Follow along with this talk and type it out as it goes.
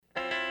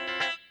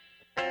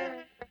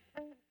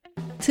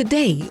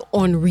Today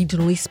on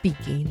Regionally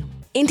Speaking,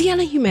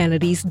 Indiana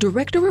Humanities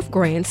Director of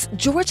Grants,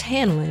 George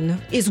Hanlon,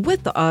 is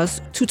with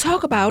us to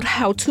talk about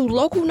how two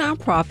local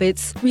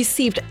nonprofits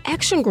received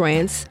action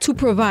grants to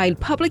provide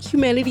public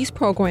humanities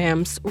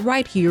programs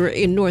right here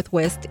in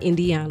Northwest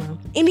Indiana.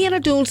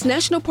 Indiana Dunes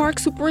National Park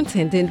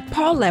Superintendent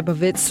Paul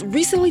Labovitz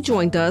recently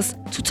joined us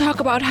to talk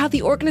about how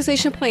the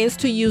organization plans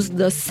to use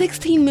the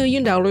 $16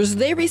 million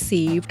they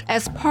received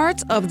as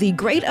part of the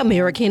Great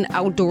American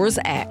Outdoors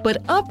Act.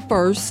 But up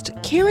first,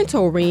 Karen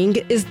Toring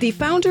is the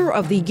founder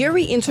of the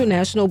Gary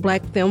International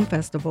Black Film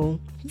Festival.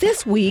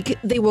 This week,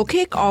 they will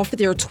kick off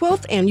their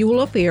 12th annual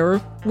affair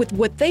with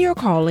what they are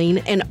calling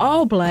an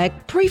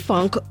all-black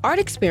pre-funk art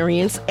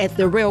experience at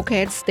the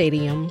Railcat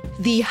Stadium.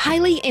 The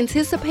highly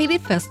anticipated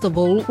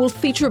festival will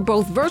feature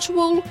both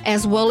virtual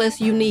as well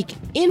as unique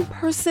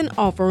in-person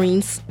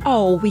offerings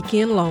all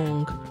weekend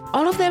long.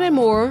 All of that and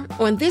more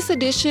on this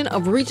edition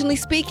of Regionally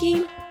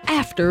Speaking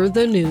after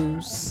the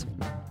news.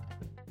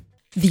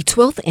 The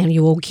 12th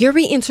annual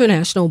Gary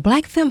International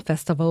Black Film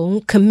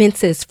Festival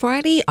commences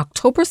Friday,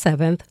 October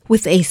 7th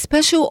with a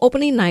special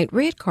opening night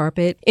red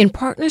carpet in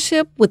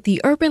partnership with the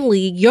Urban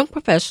League Young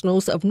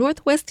Professionals of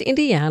Northwest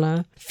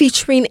Indiana,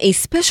 featuring a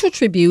special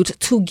tribute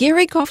to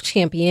Gary golf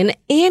champion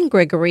Ann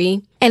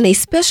Gregory and a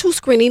special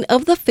screening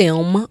of the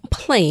film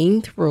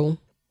Playing Through.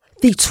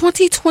 The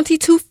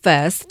 2022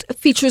 Fest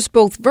features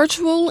both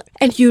virtual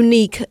and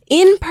unique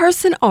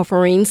in-person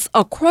offerings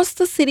across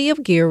the city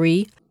of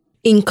Gary,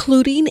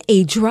 including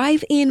a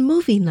drive-in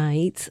movie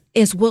night,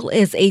 as well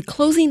as a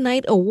closing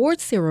night award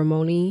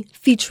ceremony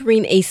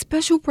featuring a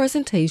special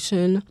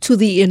presentation to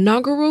the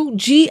inaugural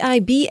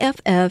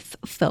GIBFF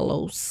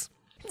Fellows.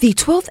 The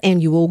 12th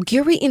annual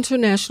Gary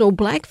International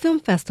Black Film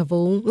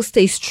Festival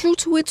stays true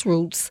to its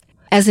roots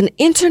as an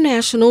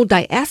international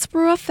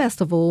diaspora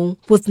festival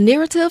with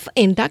narrative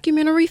and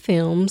documentary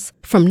films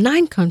from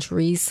 9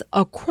 countries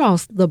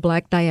across the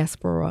Black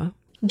diaspora.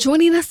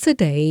 Joining us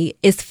today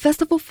is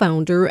festival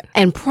founder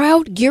and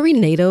proud Gary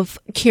native,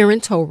 Karen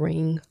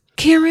Toring.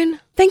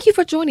 Karen, thank you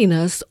for joining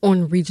us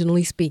on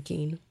Regionally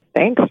Speaking.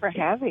 Thanks for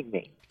having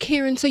me.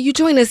 Karen, so you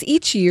join us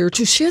each year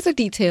to share the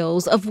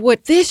details of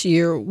what this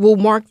year will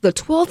mark the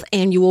 12th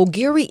annual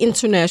Gary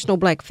International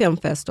Black Film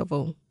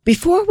Festival.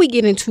 Before we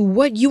get into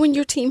what you and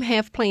your team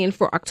have planned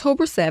for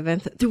October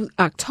 7th through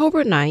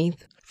October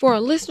 9th, for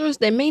our listeners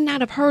that may not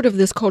have heard of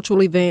this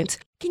cultural event,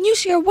 can you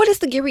share what is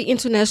the Gary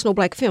International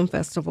Black Film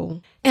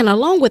Festival? And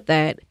along with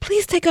that,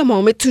 please take a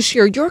moment to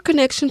share your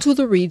connection to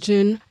the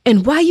region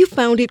and why you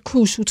found it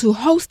crucial to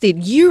host it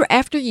year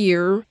after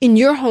year in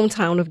your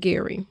hometown of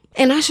Gary.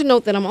 And I should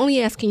note that I'm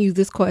only asking you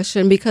this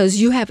question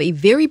because you have a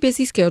very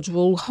busy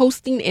schedule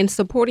hosting and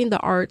supporting the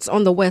arts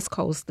on the West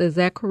Coast. Is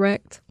that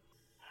correct?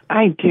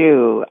 I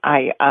do.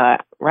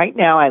 Right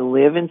now I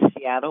live in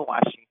Seattle,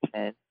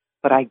 Washington,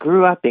 but I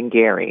grew up in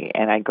Gary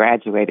and I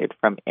graduated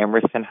from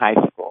Emerson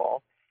High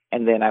School.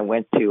 And then I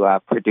went to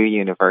Purdue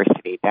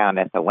University down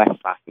at the West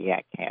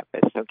Lafayette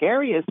campus. So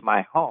Gary is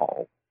my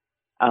home.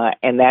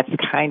 And that's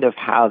kind of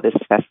how this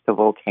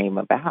festival came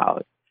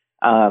about.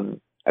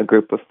 A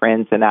group of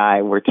friends and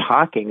I were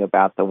talking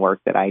about the work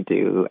that I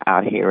do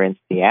out here in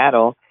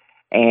Seattle.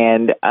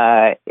 And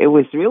it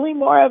was really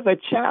more of a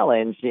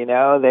challenge,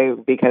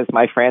 because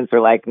my friends were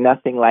like,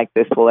 nothing like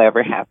this will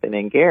ever happen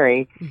in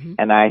Gary. Mm-hmm.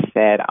 And I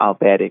said, I'll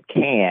bet it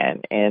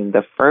can. And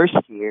the first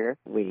year,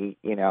 we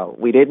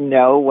didn't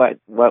know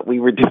what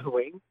we were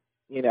doing,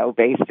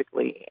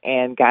 basically,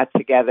 and got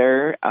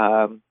together,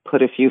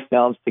 put a few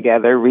films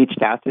together,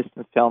 reached out to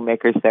some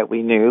filmmakers that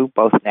we knew,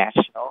 both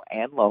national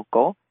and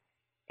local,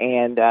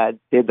 and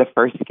did the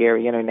first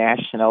Gary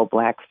International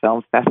Black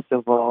Film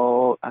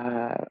Festival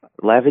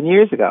 11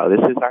 years ago.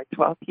 This is our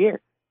 12th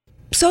year.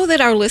 So that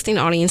our listening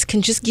audience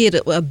can just get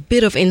a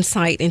bit of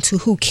insight into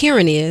who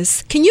Karen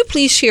is, can you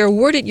please share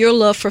where did your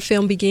love for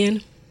film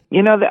begin?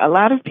 A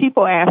lot of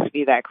people ask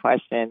me that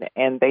question,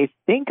 and they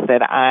think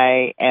that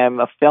I am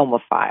a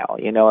filmophile,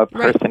 a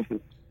person who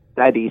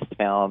studies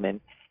film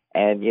and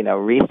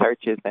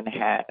researches and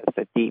has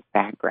a deep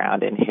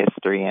background in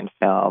history and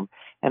film.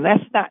 And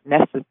that's not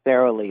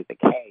necessarily the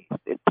case.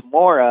 It's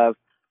more of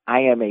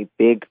I am a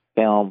big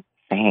film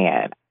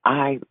fan.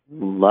 I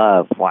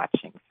love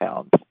watching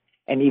films.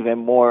 And even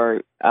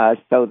more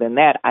so than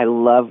that, I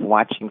love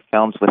watching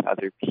films with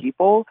other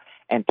people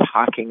and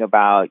talking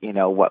about,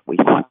 what we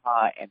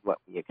saw and what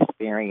we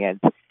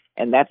experienced.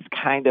 And that's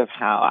kind of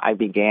how I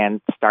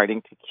began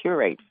starting to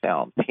curate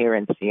films here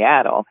in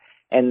Seattle.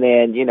 And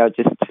then,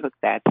 just took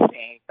that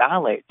same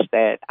knowledge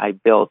that I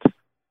built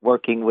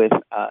working with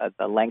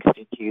the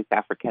Langston Hughes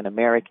African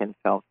American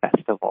Film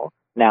Festival,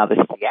 now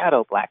the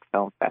Seattle Black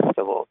Film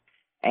Festival,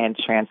 and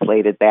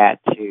translated that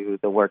to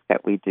the work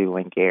that we do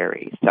in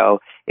Gary. So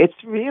it's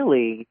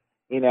really,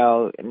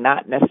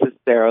 not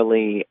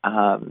necessarily,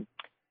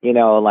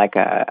 like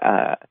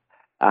a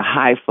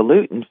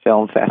highfalutin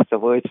film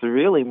festival. It's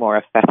really more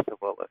a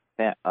festival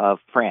of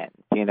friends.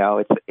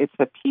 It's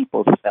a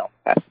people's film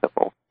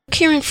festival.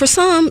 Karen, for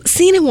some,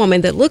 seeing a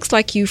woman that looks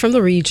like you from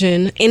the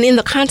region, and in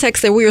the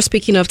context that we are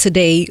speaking of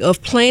today,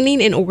 of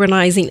planning and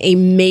organizing a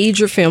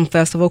major film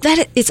festival,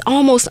 that it's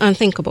almost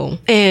unthinkable.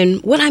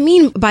 And what I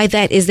mean by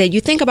that is that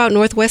you think about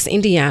Northwest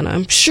Indiana.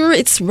 I'm sure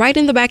it's right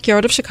in the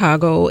backyard of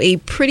Chicago, a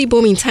pretty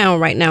booming town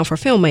right now for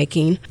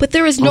filmmaking, but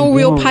there is no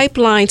real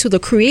pipeline to the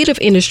creative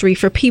industry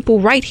for people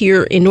right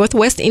here in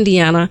Northwest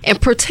Indiana,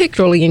 and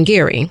particularly in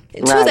Gary.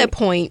 Right. To that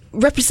point,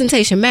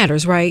 representation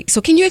matters, right?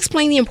 So can you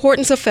explain the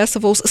importance of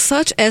festivals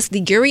such as the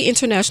Gary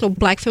International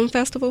Black Film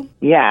Festival?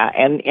 Yeah,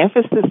 and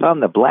emphasis on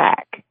the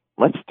Black.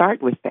 Let's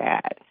start with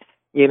that.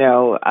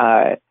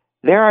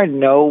 There are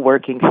no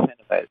working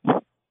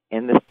cinemas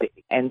in the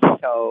city. And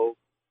so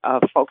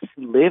folks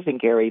who live in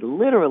Gary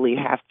literally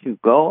have to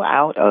go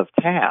out of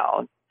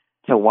town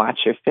to watch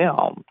your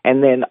film.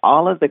 And then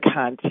all of the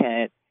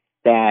content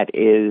that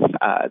is,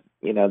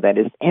 that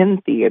is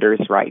in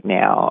theaters right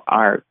now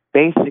are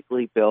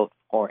basically built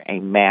for a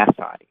mass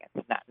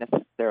audience, not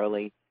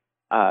necessarily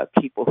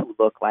people who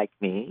look like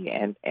me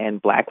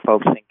and Black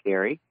folks in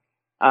Gary.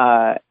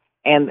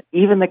 And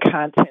even the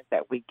content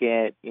that we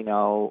get,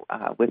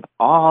 with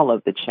all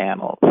of the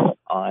channels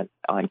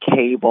on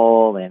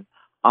cable and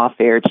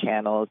off-air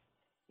channels,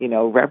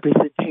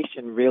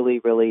 representation really,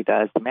 really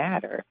does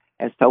matter.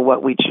 And so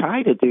what we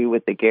try to do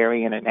with the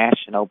Gary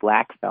International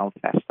Black Film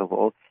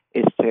Festival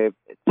is to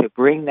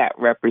bring that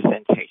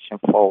representation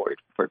forward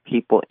for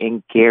people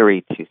in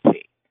Gary to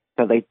see,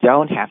 so they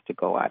don't have to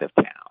go out of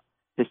town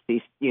to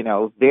see,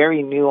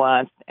 very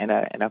nuanced and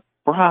a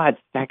broad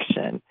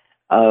section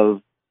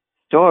of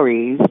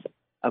stories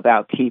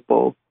about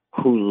people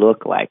who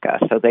look like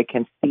us, so they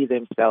can see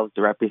themselves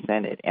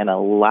represented in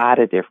a lot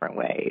of different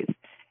ways.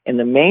 In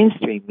the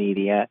mainstream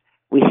media,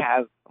 we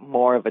have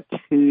more of a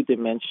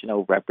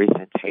two-dimensional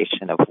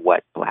representation of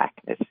what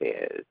Blackness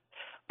is.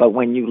 But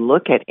when you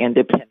look at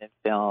independent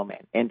film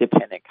and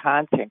independent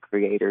content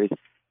creators,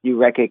 you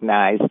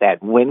recognize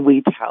that when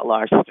we tell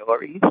our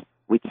stories,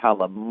 we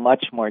tell a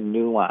much more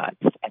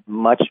nuanced and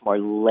much more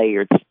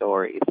layered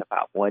stories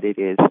about what it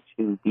is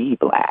to be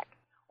Black,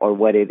 or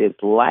what it is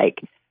like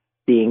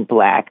being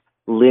Black,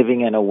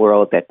 living in a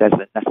world that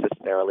doesn't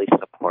necessarily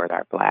support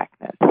our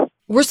Blackness.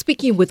 We're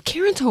speaking with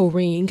Karen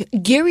Toering,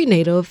 Gary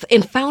native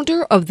and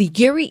founder of the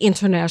Gary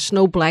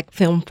International Black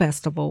Film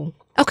Festival.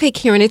 Okay,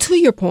 Karen, and to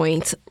your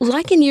point,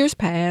 like in years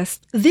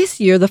past, this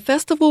year the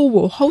festival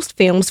will host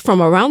films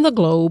from around the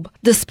globe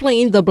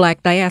displaying the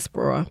Black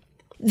diaspora.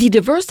 The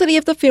diversity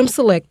of the films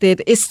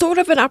selected is sort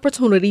of an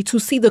opportunity to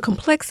see the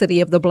complexity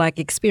of the Black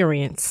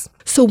experience.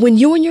 So when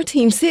you and your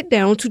team sit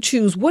down to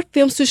choose what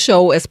films to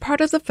show as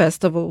part of the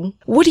festival,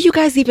 what do you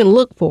guys even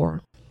look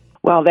for?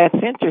 Well, that's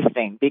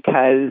interesting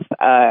because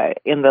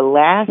in the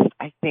last,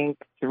 I think,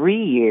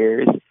 3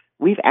 years,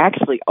 we've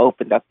actually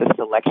opened up the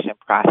selection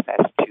process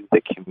to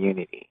the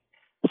community.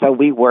 So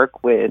we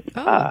work with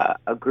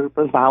a group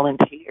of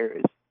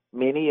volunteers,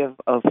 many of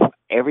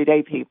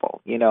everyday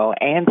people,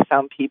 and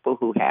some people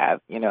who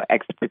have,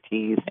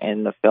 expertise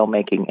in the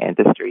filmmaking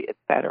industry, et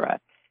cetera.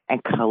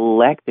 And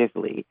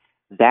collectively,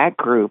 that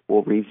group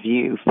will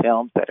review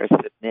films that are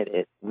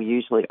submitted. We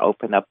usually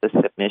open up the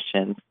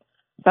submissions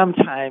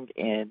sometime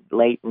in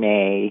late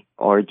May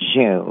or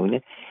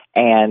June.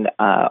 And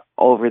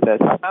over the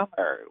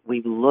summer,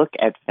 we look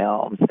at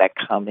films that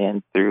come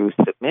in through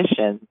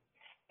submissions.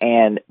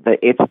 And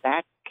it's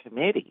that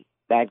committee,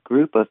 that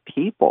group of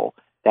people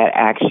that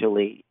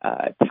actually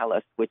tell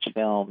us which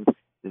films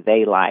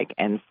they like.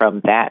 And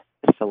from that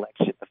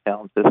selection of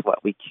films is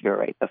what we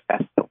curate the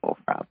festival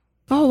from.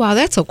 Oh, wow,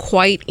 that's a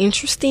quite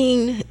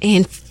interesting.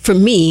 And for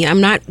me, I'm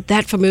not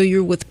that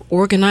familiar with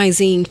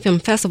organizing film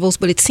festivals,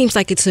 but it seems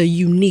like it's a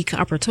unique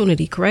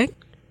opportunity, correct?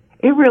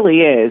 It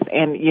really is.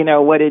 And,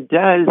 what it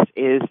does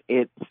is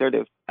it sort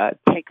of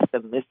takes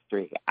the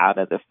mystery out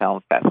of the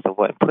film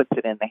festival and puts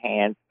it in the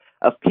hands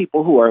of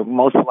people who are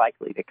most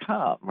likely to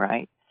come,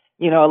 right?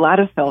 A lot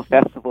of film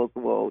festivals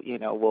will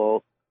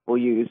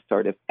use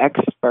sort of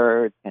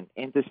experts and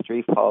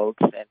industry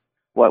folks. And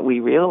what we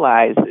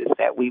realize is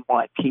that we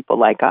want people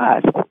like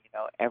us,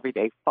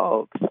 everyday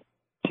folks,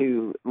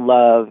 to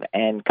love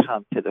and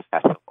come to the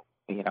festival.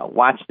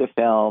 Watch the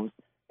films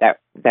that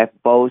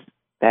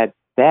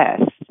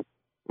best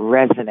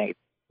resonates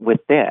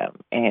with them.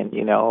 And,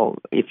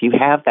 if you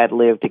have that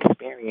lived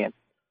experience,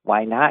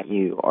 why not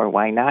you, or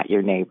why not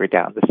your neighbor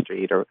down the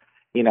street? Or,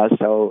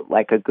 so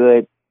like a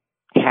good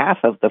half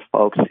of the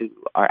folks who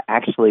are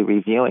actually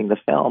reviewing the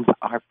films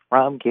are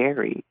from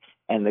Gary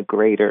and the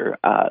greater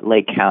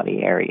Lake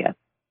County area.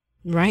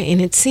 Right.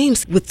 And it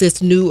seems with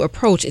this new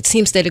approach, it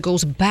seems that it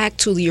goes back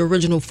to the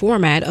original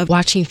format of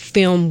watching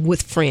film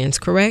with friends,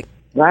 correct?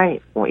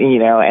 Right.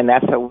 And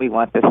that's what we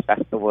want this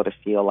festival to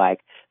feel like.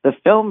 The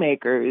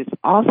filmmakers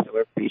also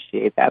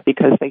appreciate that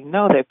because they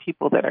know that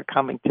people that are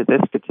coming to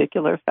this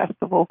particular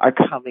festival are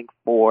coming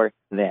for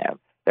them.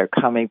 They're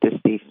coming to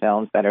see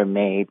films that are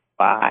made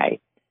by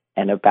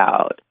and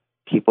about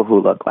people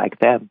who look like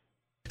them.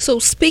 So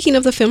speaking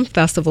of the film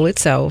festival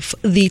itself,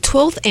 the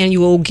 12th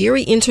annual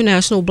Gary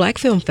International Black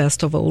Film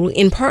Festival,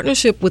 in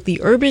partnership with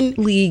the Urban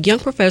League Young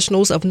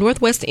Professionals of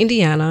Northwest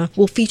Indiana,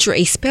 will feature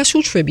a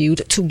special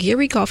tribute to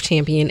Gary golf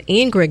champion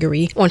Ann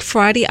Gregory on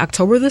Friday,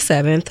 October the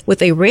 7th,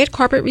 with a red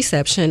carpet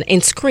reception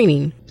and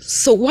screening.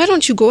 So why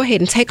don't you go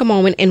ahead and take a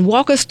moment and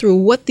walk us through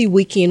what the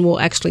weekend will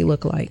actually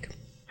look like?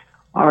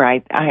 All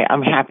right,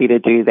 I'm happy to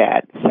do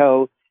that.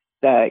 So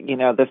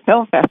the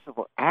film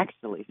festival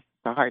actually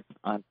starts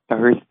on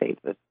Thursday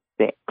the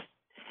 6th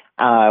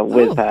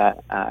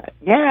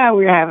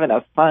we're having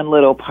a fun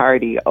little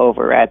party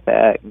over at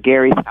the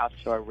Gary South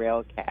Shore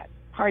Railcat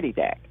party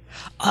deck.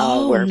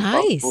 Where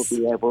nice. Folks will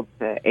be able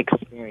to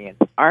experience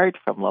art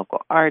from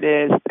local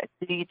artists,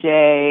 a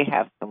DJ,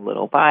 have some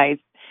little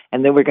bites,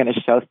 and then we're going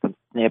to show some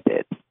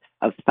snippets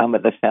of some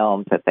of the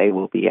films that they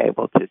will be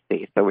able to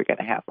see. So we're going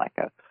to have like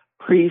a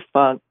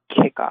pre-funk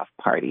kickoff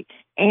party.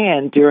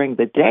 And during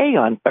the day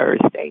on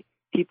Thursday,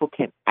 people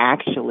can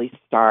actually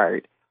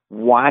start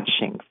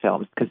watching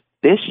films, because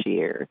this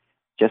year,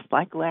 just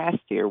like last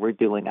year, we're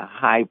doing a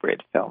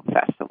hybrid film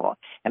festival.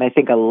 And I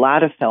think a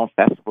lot of film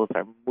festivals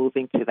are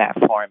moving to that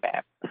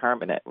format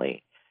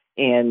permanently.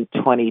 In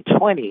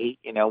 2020,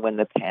 when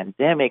the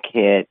pandemic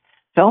hit,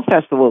 film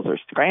festivals are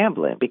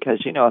scrambling because,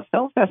 a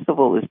film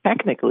festival is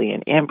technically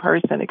an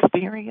in-person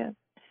experience.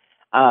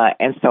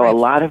 And so a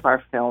lot of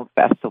our film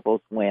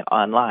festivals went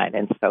online,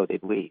 and so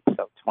did we.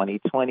 So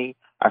 2020,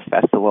 our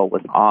festival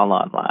was all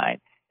online.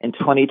 In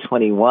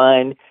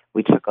 2021,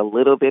 we took a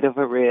little bit of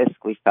a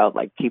risk. We felt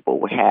like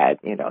people had,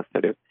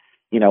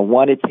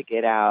 wanted to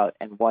get out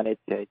and wanted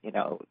to,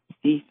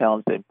 see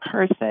films in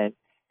person.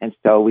 And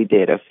so we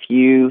did a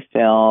few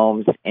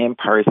films in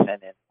person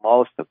and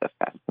most of the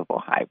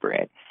festival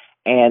hybrid.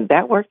 And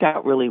that worked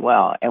out really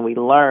well. And we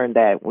learned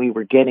that we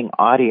were getting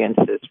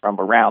audiences from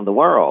around the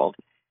world.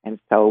 And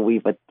so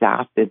we've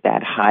adopted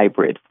that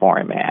hybrid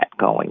format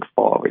going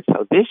forward.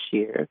 So this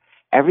year,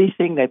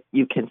 everything that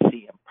you can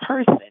see in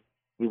person,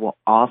 you will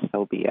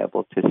also be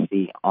able to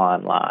see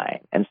online.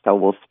 And so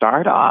we'll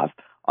start off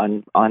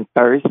on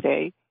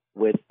Thursday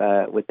with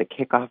the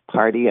kickoff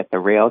party at the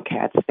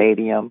Railcat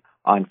Stadium.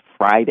 On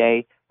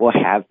Friday, we'll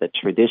have the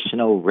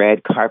traditional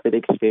red carpet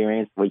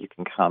experience where you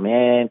can come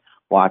in,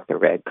 walk the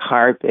red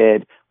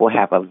carpet. We'll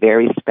have a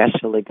very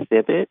special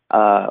exhibit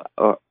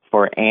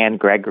for Ann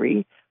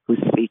Gregory, who's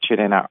featured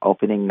in our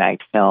opening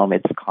night film.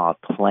 It's called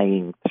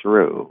Playing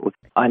Through.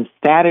 On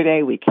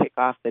Saturday, we kick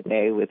off the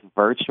day with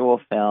virtual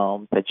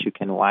films that you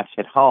can watch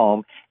at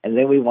home. And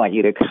then we want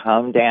you to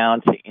come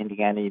down to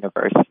Indiana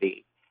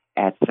University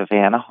at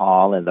Savannah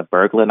Hall in the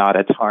Berglund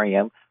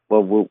Auditorium,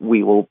 where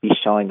we will be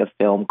showing a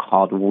film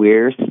called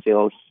We're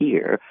Still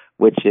Here,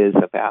 which is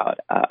about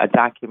a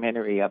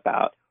documentary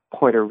about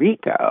Puerto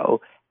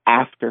Rico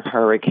after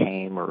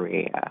Hurricane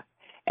Maria.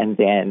 And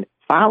then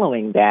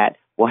following that,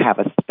 we'll have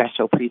a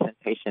special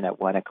presentation at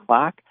 1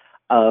 o'clock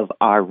of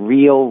our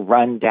Real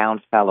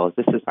Rundown Fellows.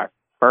 This is our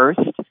first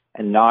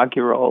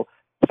inaugural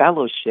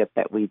fellowship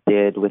that we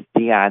did with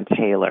Deon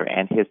Taylor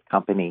and his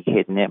company,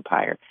 Hidden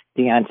Empire.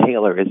 Deon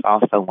Taylor is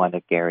also one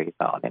of Gary's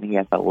own, and he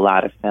has a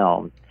lot of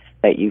films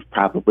that you've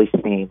probably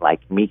seen,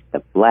 like Meet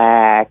the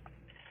Blacks,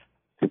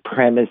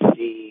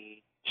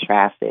 Supremacy,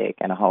 Traffic,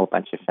 and a whole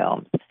bunch of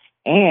films.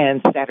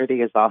 And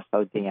Saturday is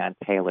also Deon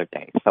Taylor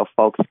Day, so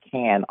folks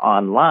can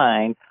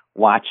online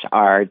watch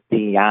our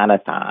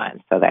Deonathon.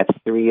 So that's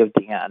 3 of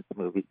Deon's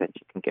movies that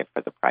you can get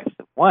for the price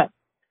of 1.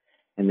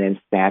 And then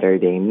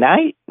Saturday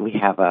night, we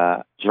have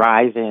a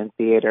drive-in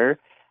theater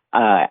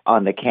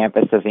on the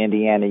campus of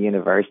Indiana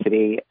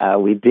University.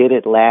 We did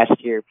it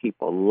last year.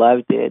 People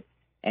loved it.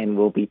 And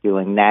we'll be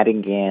doing that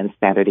again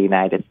Saturday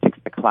night at 6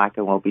 o'clock.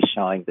 And we'll be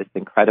showing this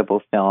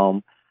incredible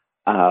film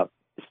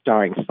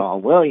starring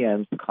Saul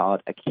Williams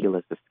called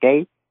Aquila's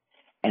Escape.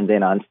 And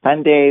then on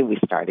Sunday, we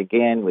start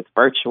again with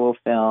virtual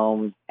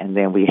films. And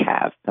then we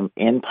have some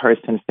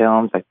in-person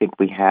films. I think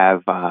we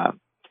have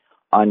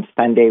on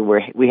Sunday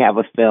we have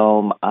a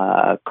film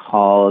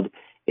called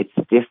It's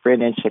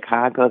Different in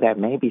Chicago. That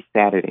may be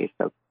Saturday.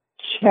 So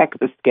check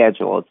the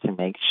schedule to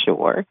make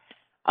sure.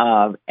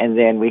 And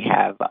then we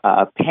have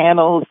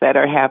panels that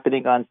are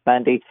happening on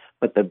Sunday.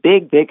 But the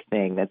big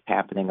thing that's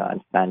happening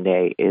on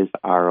Sunday is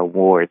our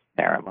awards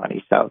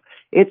ceremony. So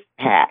it's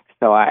packed.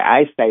 So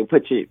I say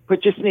put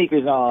your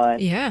sneakers on.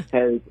 Yeah.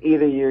 Because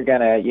either you're going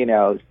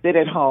to, sit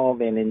at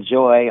home and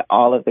enjoy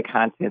all of the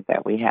content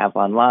that we have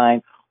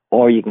online,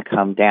 or you can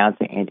come down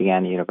to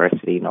Indiana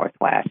University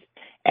Northwest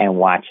and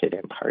watch it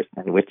in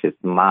person, which is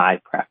my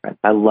preference.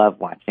 I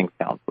love watching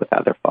films with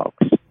other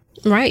folks.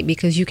 Right,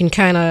 because you can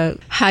kind of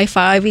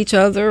high-five each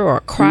other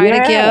or cry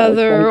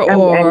together.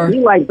 And be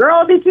like,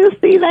 girl, did you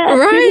see that?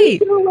 Right.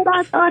 Did you do what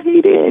I thought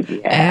he did? Yeah.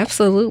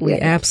 Absolutely.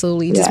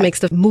 It just makes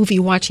the movie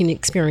watching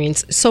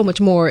experience so much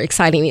more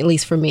exciting, at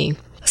least for me.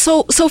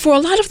 So for a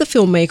lot of the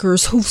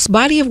filmmakers whose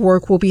body of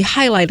work will be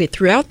highlighted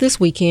throughout this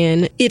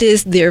weekend, it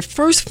is their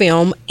first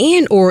film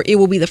and or it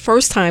will be the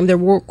first time their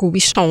work will be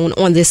shown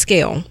on this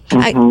scale.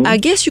 I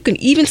guess you can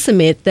even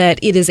submit that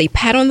it is a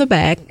pat on the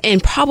back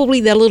and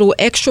probably that little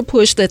extra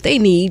push that they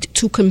need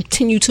to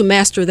continue to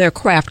master their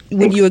craft.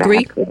 Would you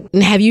agree?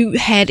 And have you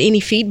had any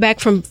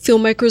feedback from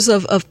filmmakers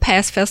of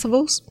past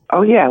festivals?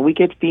 Oh, yeah. We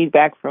get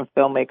feedback from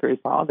filmmakers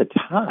all the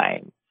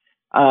time.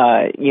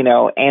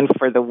 And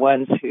for the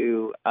ones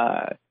who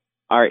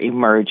are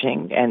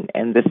emerging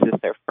and this is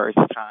their first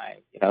time,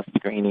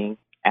 screening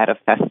at a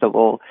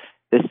festival,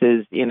 this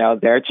is,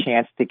 their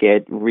chance to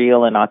get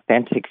real and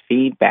authentic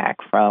feedback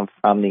from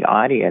the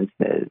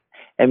audiences.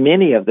 And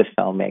many of the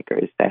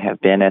filmmakers that have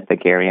been at the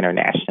Gary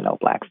International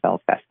Black Film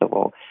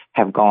Festival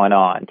have gone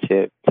on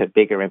to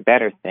bigger and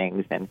better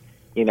things. And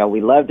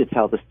we love to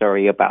tell the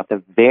story about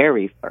the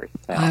very first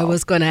film. I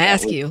was going to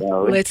ask you.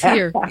 Let's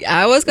hear.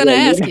 I was going to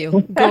ask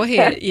you. Go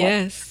ahead.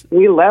 Yes.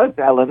 We love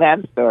telling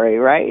that story,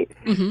 right?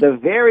 Mm-hmm. The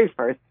very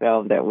first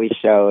film that we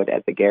showed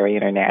at the Gary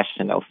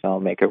International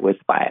Filmmaker was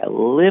by a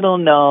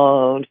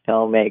little-known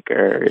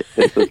filmmaker.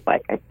 This was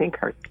I think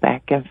her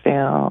second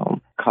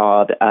film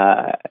called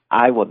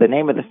the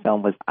name of the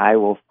film was I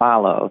Will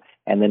Follow,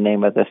 and the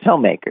name of the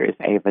filmmaker is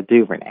Ava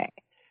DuVernay.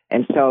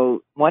 And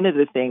so one of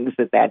the things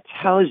that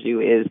tells you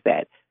is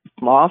that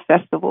small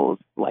festivals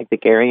like the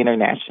Gary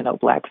International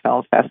Black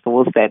Film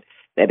Festivals that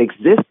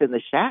exist in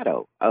the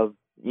shadow of,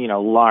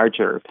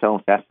 larger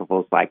film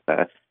festivals like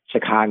the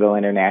Chicago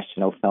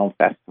International Film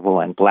Festival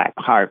and Black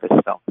Harvest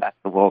Film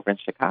Festival over in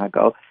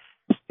Chicago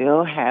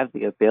still have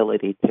the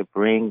ability to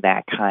bring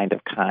that kind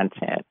of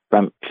content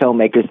from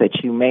filmmakers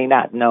that you may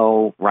not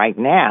know right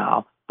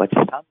now, but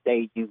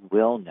someday you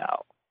will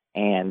know.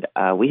 And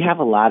we have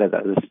a lot of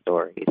those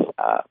stories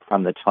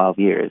from the 12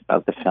 years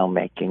of the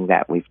filmmaking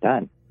that we've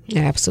done.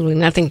 Yeah, absolutely.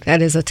 And I think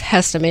that is a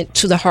testament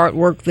to the hard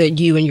work that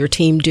you and your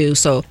team do.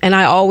 So, and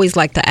I always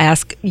like to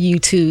ask you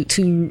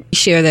to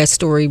share that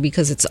story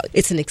because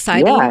it's an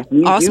exciting,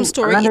 awesome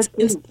story.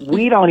 Honestly,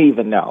 we don't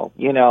even know.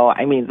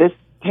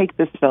 Take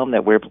this film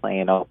that we're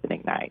playing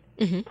opening night,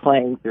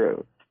 playing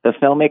through. The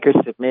filmmaker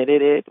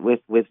submitted it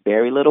with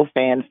very little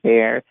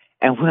fanfare.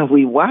 And when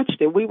we watched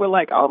it, we were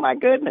like, oh, my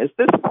goodness,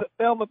 this is a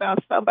film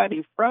about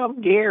somebody from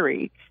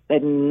Gary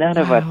that none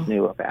of us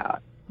knew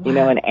about.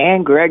 Wow. And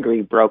Anne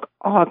Gregory broke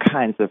all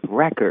kinds of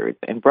records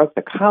and broke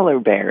the color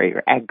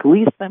barrier at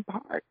Gleason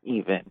Park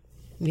even.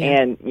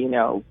 Yeah. And,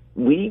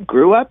 we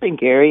grew up in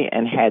Gary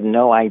and had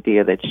no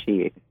idea that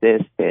she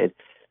existed.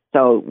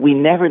 So we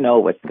never know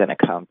what's going to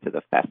come to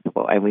the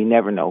festival, and we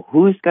never know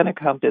who's going to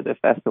come to the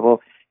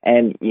festival.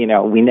 And,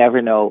 we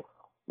never know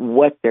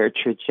what their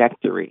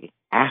trajectory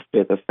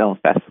after the film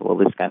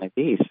festival is going to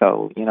be.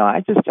 So,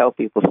 I just tell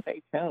people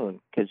stay tuned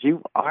because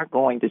you are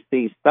going to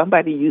see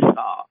somebody you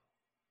saw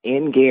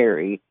in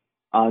Gary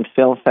on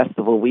Film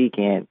Festival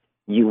weekend,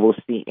 you will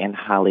see in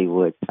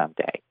Hollywood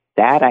someday.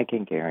 That I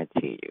can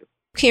guarantee you.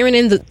 Karen,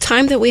 in the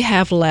time that we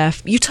have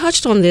left, you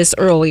touched on this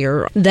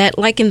earlier, that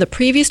like in the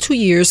previous 2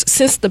 years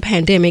since the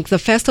pandemic, the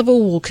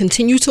festival will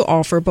continue to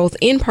offer both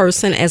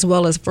in-person as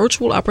well as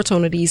virtual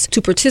opportunities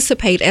to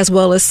participate as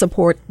well as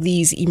support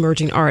these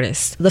emerging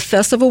artists. The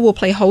festival will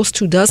play host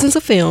to dozens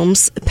of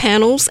films,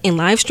 panels, and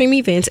live stream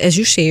events, as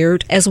you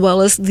shared, as well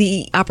as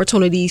the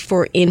opportunity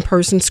for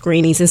in-person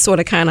screenings and sort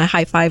of kind of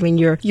high-fiving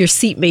your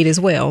seatmate as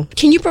well.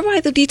 Can you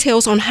provide the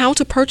details on how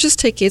to purchase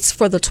tickets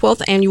for the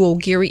 12th Annual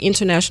Gary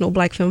International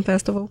Black Film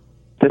Festival?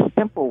 The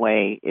simple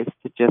way is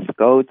to just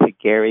go to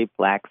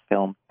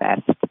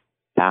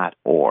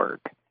GaryBlackFilmFest.org.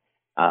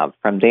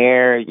 From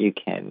there, you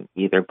can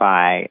either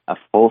buy a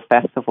full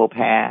festival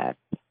pass,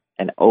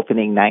 an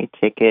opening night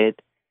ticket,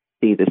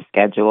 see the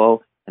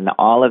schedule, and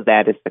all of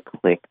that is a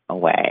click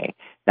away.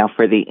 Now,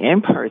 for the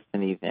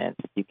in-person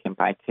events, you can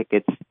buy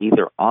tickets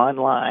either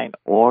online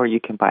or you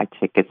can buy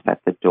tickets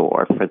at the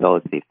door for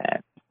those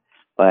events.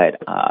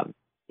 But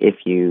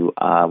if you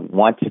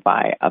want to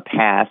buy a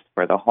pass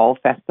for the whole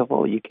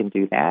festival, you can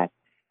do that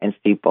and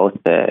see both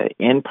the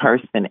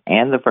in-person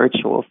and the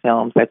virtual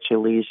films at your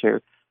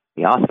leisure.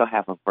 We also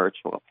have a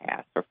virtual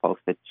pass for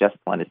folks that just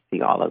want to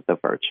see all of the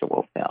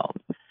virtual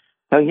films.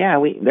 So,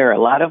 there are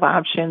a lot of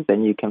options,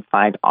 and you can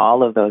find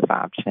all of those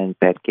options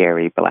at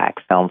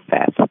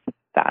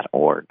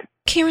GaryBlackFilmFest.org.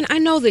 Karen, I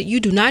know that you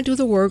do not do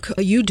the work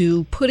you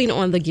do putting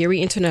on the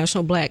Gary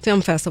International Black Film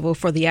Festival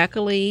for the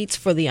accolades,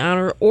 for the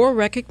honor, or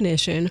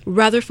recognition,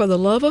 rather for the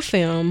love of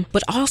film,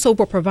 but also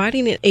for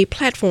providing a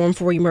platform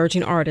for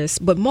emerging artists.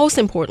 But most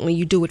importantly,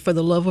 you do it for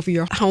the love of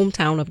your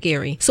hometown of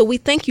Gary. So we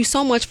thank you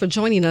so much for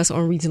joining us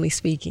on Regionally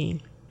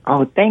Speaking.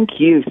 Oh, thank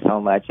you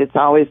so much. It's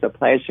always a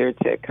pleasure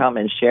to come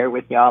and share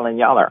with y'all, and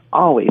y'all are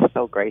always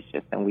so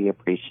gracious, and we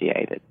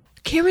appreciate it.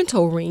 Karen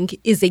Toring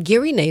is a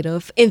Gary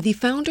native and the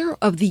founder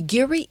of the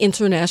Gary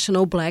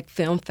International Black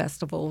Film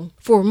Festival.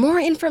 For more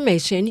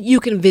information,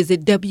 you can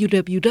visit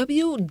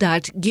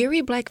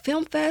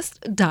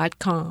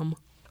www.garyblackfilmfest.com.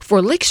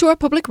 For Lakeshore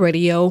Public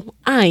Radio,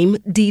 I'm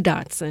Dee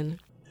Dotson.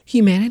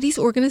 Humanities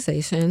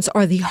organizations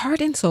are the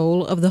heart and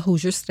soul of the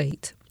Hoosier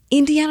State.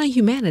 Indiana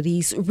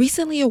Humanities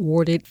recently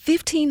awarded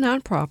 15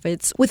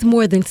 nonprofits with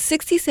more than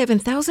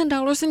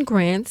 $67,000 in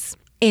grants,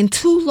 and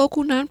 2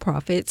 local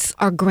nonprofits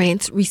are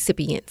grants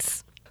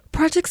recipients.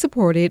 Projects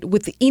supported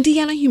with the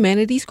Indiana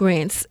Humanities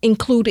grants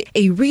include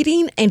a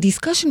reading and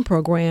discussion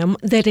program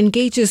that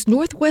engages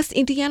Northwest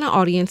Indiana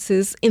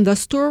audiences in the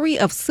story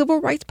of civil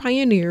rights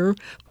pioneer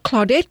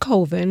Claudette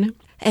Colvin,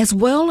 as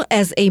well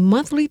as a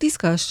monthly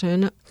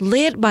discussion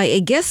led by a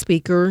guest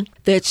speaker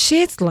that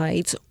sheds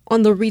light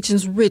on the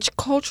region's rich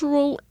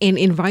cultural and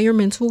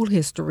environmental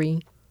history.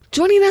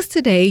 Joining us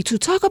today to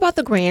talk about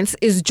the grants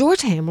is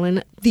George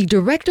Hamlin, the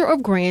Director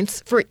of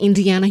Grants for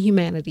Indiana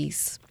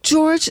Humanities.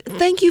 George,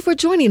 thank you for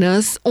joining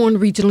us on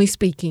Regionally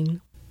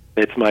Speaking.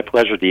 It's my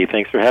pleasure, Dee.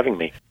 Thanks for having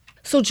me.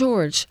 So,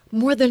 George,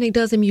 more than a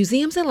dozen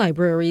museums and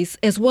libraries,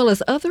 as well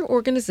as other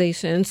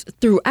organizations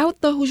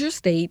throughout the Hoosier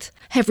State,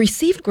 have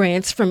received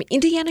grants from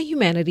Indiana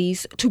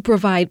Humanities to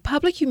provide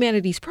public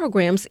humanities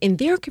programs in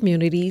their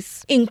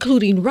communities,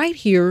 including right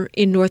here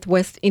in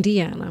Northwest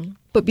Indiana.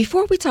 But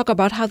before we talk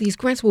about how these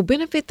grants will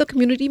benefit the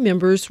community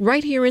members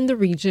right here in the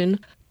region,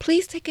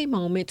 please take a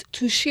moment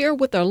to share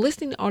with our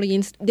listening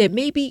audience that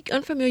may be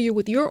unfamiliar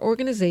with your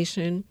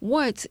organization,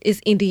 what is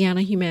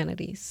Indiana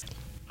Humanities?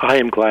 I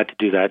am glad to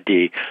do that,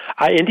 Dee.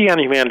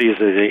 Indiana Humanities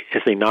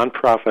is a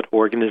nonprofit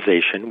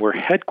organization. We're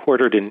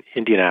headquartered in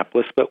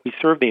Indianapolis, but we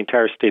serve the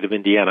entire state of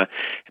Indiana,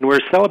 and we're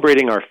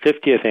celebrating our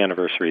 50th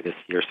anniversary this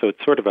year, so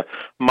it's sort of a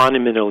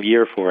monumental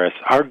year for us.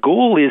 Our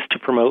goal is to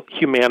promote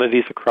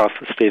humanities across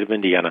the state of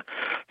Indiana,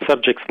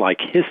 subjects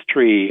like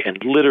history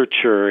and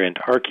literature and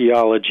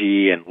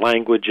archaeology and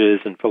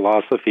languages and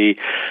philosophy,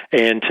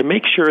 and to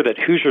make sure that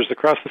Hoosiers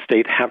across the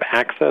state have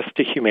access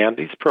to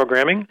humanities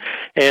programming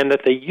and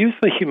that they use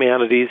the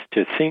humanities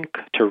to think,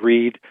 to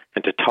read,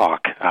 and to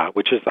talk,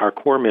 which is our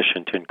core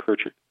mission, to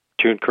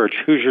encourage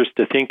Hoosiers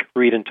to think,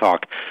 read, and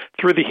talk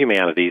through the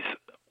humanities.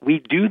 We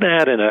do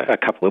that in a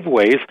couple of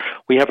ways.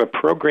 We have a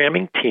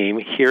programming team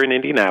here in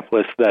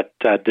Indianapolis that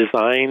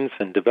designs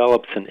and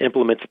develops and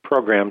implements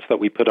programs that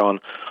we put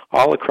on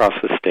all across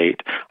the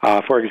state.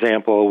 For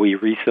example, we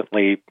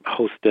recently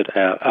hosted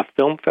a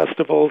film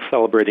festival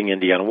celebrating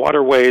Indiana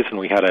waterways, and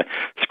we had a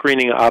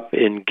screening up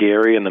in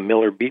Gary in the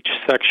Miller Beach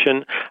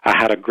section. I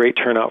had a great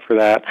turnout for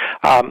that.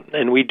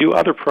 And we do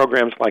other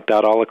programs like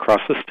that all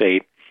across the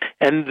state.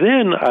 And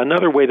then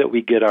another way that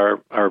we get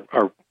our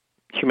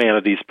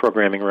humanities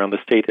programming around the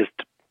state is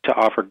to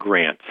offer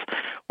grants.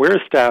 We're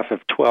a staff of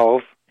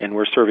 12, and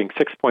we're serving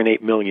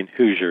 6.8 million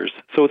Hoosiers.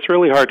 So it's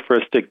really hard for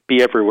us to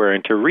be everywhere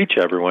and to reach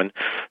everyone.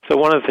 So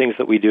one of the things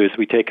that we do is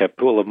we take a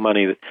pool of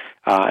money in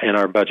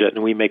our budget,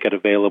 and we make it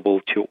available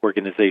to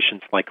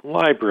organizations like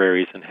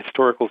libraries and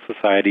historical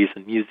societies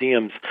and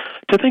museums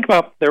to think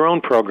about their own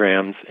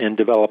programs and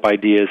develop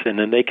ideas, and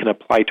then they can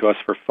apply to us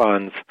for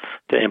funds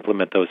to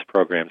implement those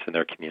programs in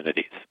their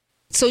communities.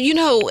 So,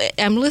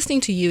 I'm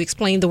listening to you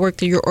explain the work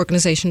that your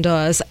organization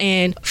does.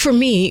 And for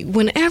me,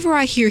 whenever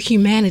I hear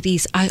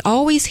humanities, I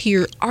always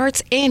hear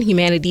arts and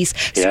humanities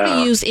sort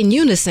of used in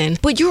unison.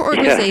 But your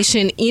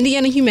organization,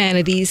 Indiana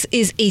Humanities,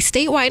 is a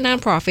statewide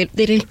nonprofit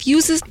that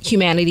infuses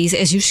humanities,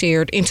 as you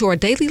shared, into our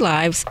daily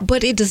lives,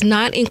 but it does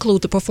not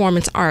include the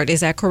performance art.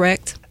 Is that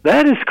correct?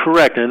 That is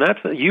correct, and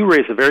you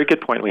raise a very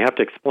good point. We have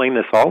to explain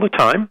this all the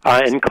time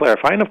and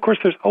clarify, and of course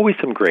there's always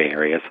some gray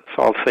areas,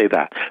 so I'll say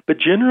that. But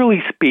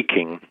generally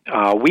speaking,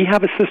 we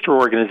have a sister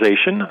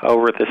organization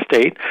over at the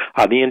state,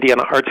 the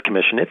Indiana Arts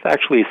Commission. It's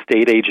actually a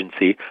state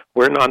agency.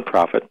 We're a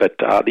nonprofit, but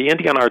the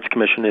Indiana Arts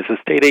Commission is a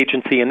state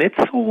agency, and its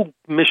whole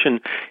mission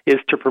is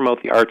to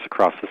promote the arts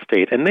across the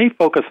state. And they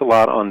focus a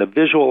lot on the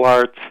visual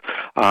arts,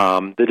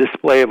 the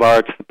display of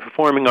arts, the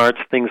performing arts,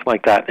 things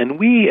like that. And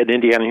we at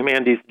Indiana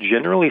Humanities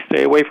generally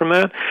stay away from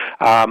that.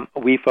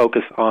 We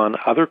focus on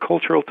other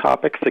cultural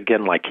topics,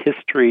 again, like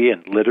history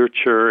and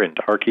literature and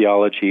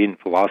archaeology and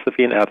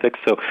philosophy and ethics.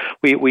 So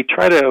we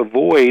try to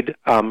avoid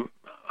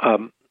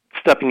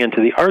stepping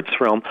into the arts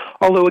realm,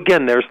 although,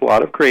 again, there's a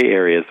lot of gray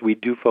areas. We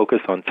do focus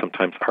on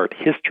sometimes art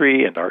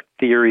history and art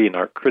theory and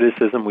art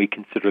criticism. We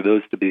consider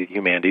those to be the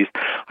humanities.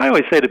 I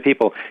always say to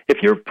people,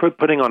 if you're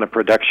putting on a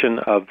production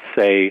of,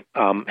 say,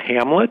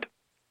 Hamlet,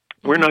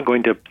 we're not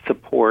going to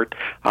support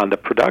the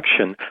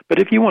production, but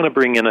if you want to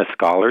bring in a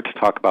scholar to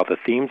talk about the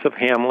themes of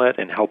Hamlet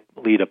and help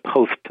lead a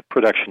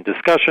post-production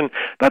discussion,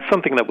 that's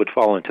something that would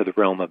fall into the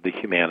realm of the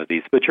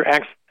humanities. But you're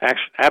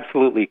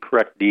absolutely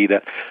correct, Dee,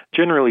 that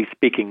generally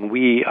speaking,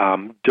 we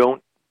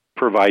don't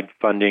provide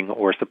funding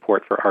or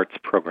support for arts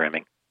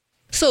programming.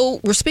 So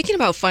we're speaking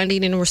about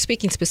funding, and we're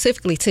speaking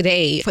specifically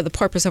today for the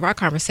purpose of our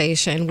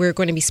conversation. We're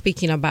going to be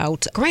speaking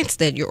about grants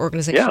that your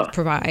organization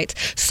provides.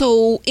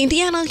 So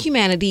Indiana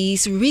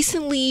Humanities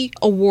recently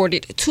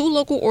awarded 2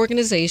 local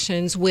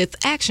organizations with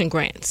action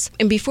grants.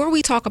 And before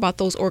we talk about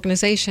those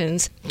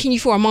organizations, can you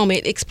for a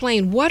moment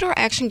explain what are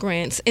action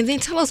grants, and then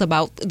tell us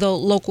about the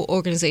local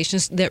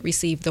organizations that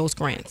received those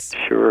grants?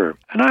 Sure.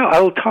 And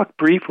I'll talk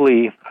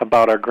briefly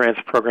about our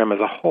grants program as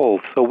a whole.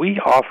 So we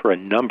offer a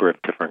number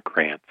of different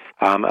grants,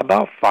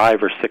 about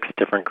 5 or 6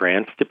 different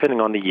grants,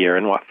 depending on the year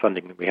and what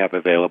funding we have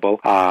available.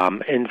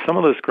 And some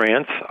of those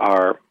grants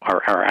are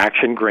our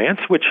action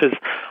grants, which is,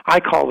 I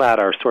call that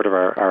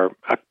our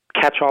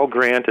catch-all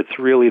grant. It's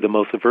really the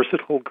most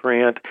versatile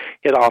grant.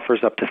 It offers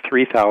up to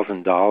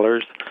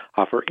 $3,000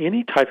 for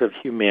any type of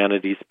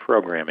humanities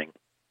programming.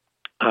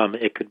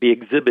 It could be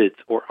exhibits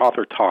or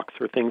author talks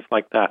or things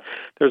like that.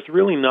 There's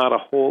really not a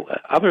whole,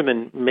 other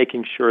than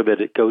making sure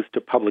that it goes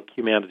to public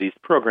humanities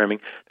programming,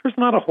 there's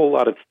not a whole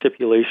lot of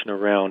stipulation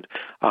around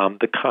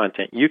the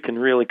content. You can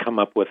really come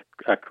up with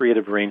a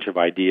creative range of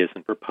ideas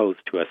and propose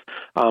to us.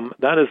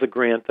 That is a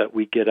grant that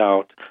we get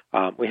out.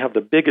 We have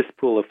the biggest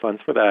pool of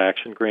funds for that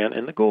action grant,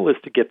 and the goal is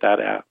to get that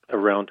out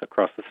around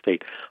across the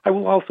state. I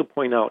will also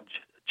point out,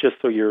 just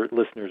so your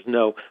listeners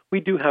know, we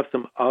do have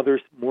some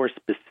other more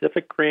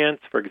specific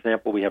grants. For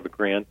example, we have a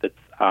grant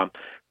that's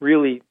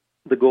really,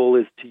 the goal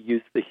is to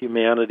use the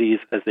humanities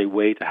as a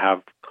way to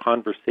have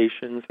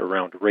conversations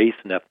around race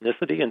and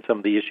ethnicity and some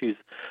of the issues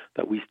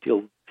that we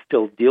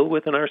still deal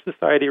with in our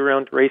society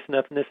around race and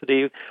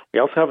ethnicity. We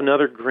also have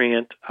another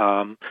grant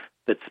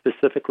that's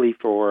specifically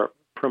for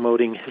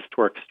promoting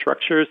historic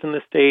structures in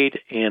the state,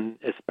 and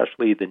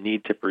especially the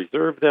need to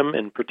preserve them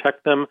and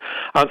protect them.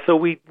 So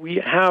we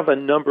have a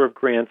number of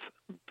grants,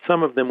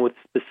 some of them with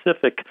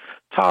specific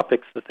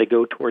topics that they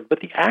go toward.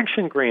 But the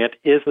action grant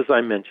is, as I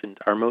mentioned,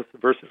 our most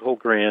versatile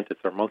grant. It's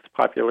our most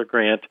popular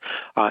grant.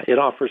 It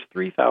offers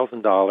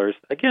 $3,000,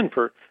 again,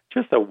 for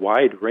just a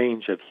wide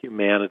range of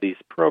humanities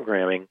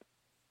programming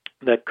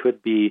that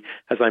could be,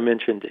 as I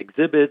mentioned,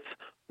 exhibits,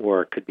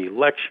 or it could be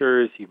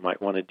lectures. You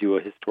might want to do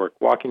a historic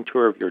walking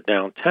tour of your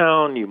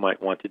downtown. You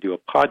might want to do a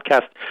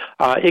podcast.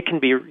 It can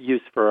be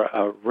used for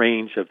a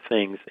range of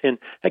things. And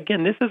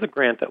again, this is a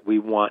grant that we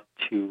want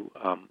to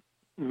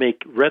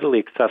make readily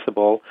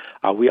accessible.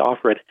 We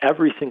offer it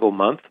every single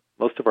month.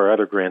 Most of our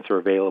other grants are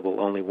available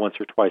only once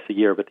or twice a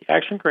year, but the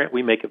action grant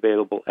we make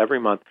available every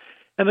month.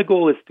 And the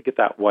goal is to get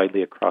that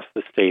widely across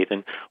the state.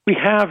 And we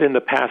have, in the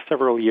past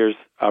several years,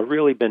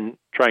 really been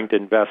trying to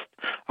invest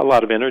a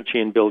lot of energy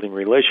in building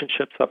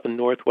relationships up in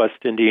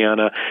Northwest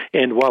Indiana.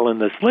 And while in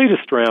this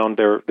latest round,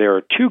 there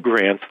are 2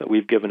 grants that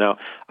we've given out,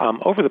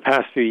 over the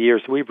past few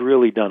years, we've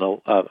really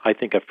done, I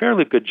think, a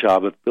fairly good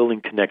job of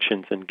building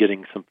connections and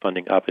getting some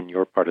funding up in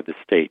your part of the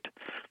state.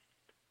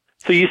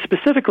 So you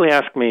specifically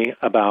asked me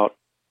about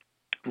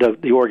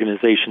the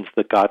organizations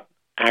that got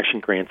action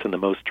grants in the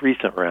most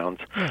recent rounds.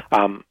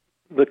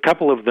 The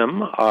couple of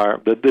them are,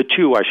 the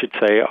 2, I should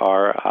say,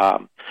 are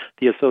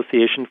the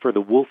Association for the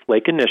Wolf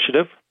Lake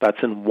Initiative.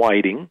 That's in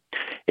Whiting.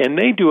 And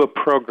they do a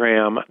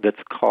program that's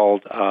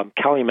called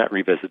Calumet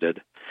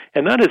Revisited.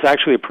 And that is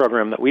actually a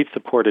program that we've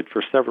supported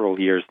for several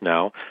years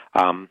now.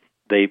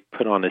 They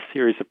put on a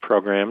series of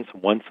programs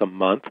once a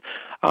month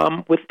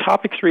with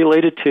topics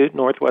related to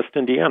Northwest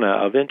Indiana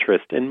of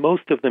interest, and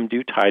most of them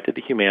do tie to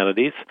the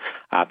humanities.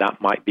 That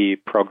might be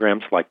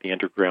programs like the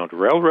Underground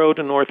Railroad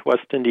in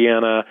Northwest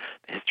Indiana,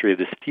 the history of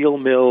the steel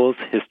mills,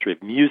 history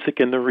of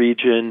music in the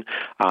region.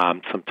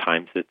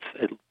 Sometimes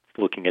it's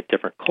looking at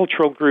different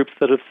cultural groups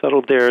that have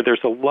settled there.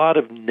 There's a lot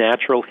of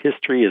natural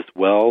history as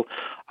well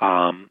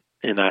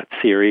in that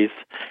series.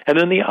 And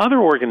then the other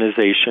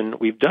organization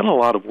we've done a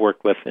lot of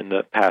work with in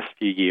the past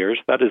few years,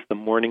 that is the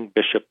Morning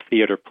Bishop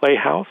Theater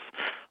Playhouse,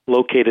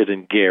 located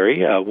in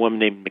Gary. A woman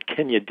named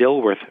McKenya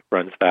Dilworth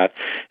runs that.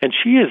 And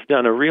she has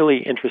done a really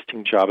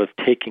interesting job of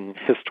taking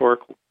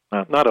historical,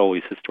 not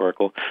always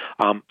historical,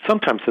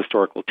 sometimes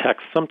historical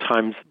texts,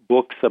 sometimes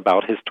books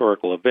about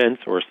historical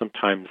events, or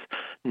sometimes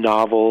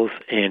novels,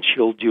 and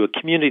she'll do a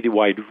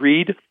community-wide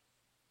read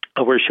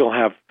where she'll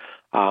have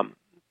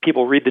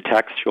people read the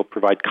text, she'll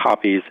provide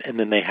copies, and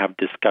then they have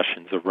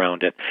discussions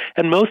around it.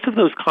 And most of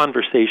those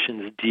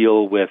conversations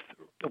deal with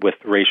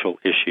racial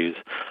issues.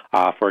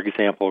 For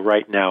example,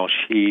 right now,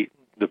 the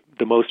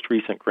most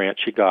recent grant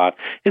she got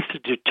is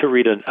to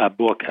read a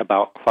book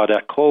about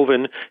Claudette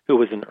Colvin, who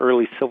was an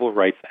early civil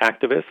rights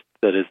activist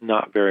that is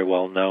not very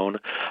well known.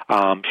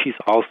 She's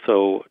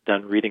also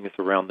done readings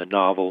around the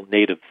novel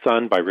Native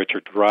Son by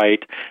Richard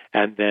Wright,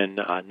 and then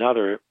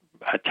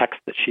a text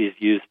that she has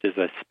used is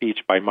a speech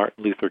by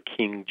Martin Luther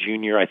King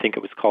Jr. I think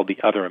it was called The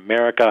Other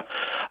America,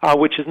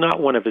 which is not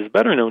one of his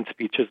better-known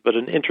speeches, but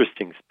an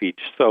interesting speech.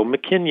 So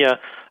McKenya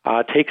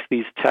takes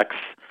these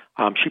texts,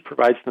 she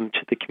provides them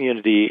to the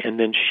community, and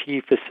then she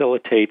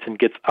facilitates and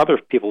gets other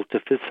people to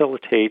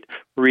facilitate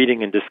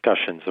reading and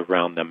discussions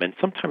around them. And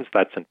sometimes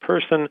that's in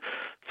person,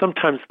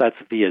 sometimes that's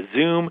via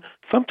Zoom,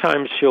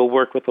 sometimes she'll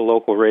work with a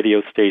local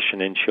radio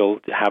station and she'll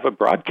have a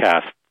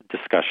broadcast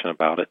discussion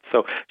about it.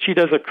 So she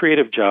does a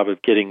creative job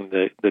of getting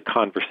the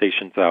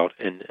conversations out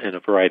in a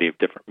variety of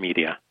different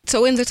media.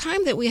 So in the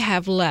time that we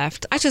have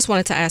left, I just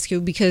wanted to ask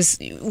you, because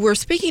we're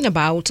speaking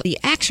about the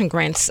action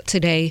grants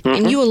today,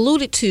 and you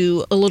alluded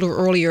to a little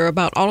earlier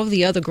about all of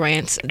the other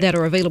grants that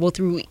are available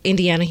through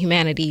Indiana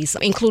Humanities,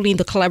 including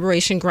the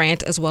collaboration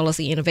grant as well as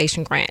the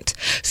innovation grant.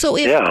 So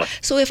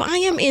if I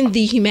am in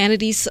the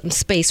humanities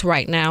space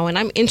right now and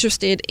I'm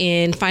interested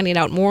in finding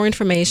out more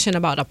information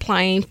about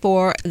applying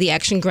for the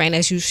action grant,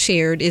 as you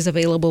shared, is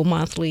available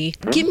monthly,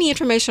 give me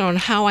information on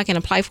how I can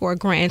apply for a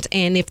grant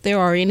and if there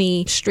are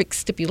any strict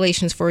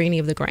stipulations for any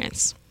of the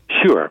grants.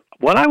 Sure.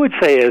 What I would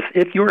say is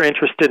if you're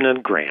interested in a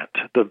grant,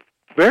 the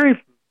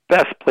very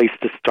best place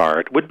to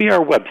start would be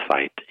our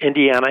website,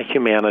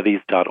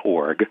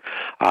 indianahumanities.org.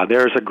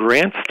 There's a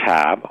grants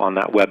tab on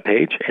that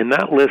webpage, and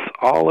that lists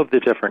all of the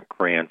different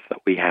grants that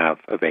we have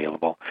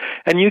available.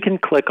 And you can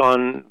click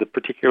on the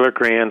particular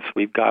grants.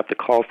 We've got the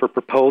call for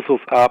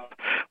proposals up,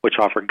 which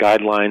offer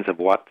guidelines of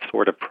what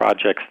sort of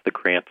projects the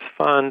grants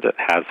fund. It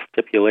has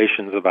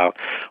stipulations about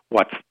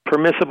what's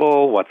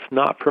permissible, what's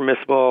not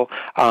permissible.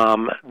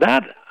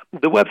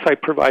 The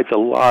website provides a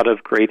lot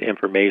of great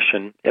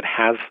information. It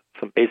has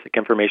some basic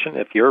information.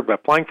 If you're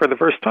applying for the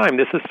first time,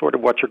 this is sort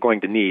of what you're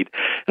going to need.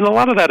 And a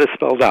lot of that is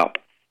spelled out.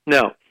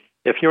 Now,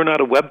 if you're not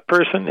a web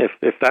person,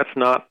 if that's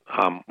not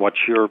how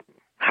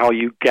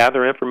you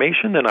gather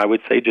information, then I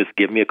would say just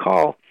give me a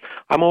call.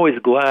 I'm always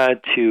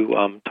glad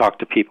to talk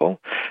to people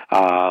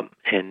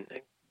and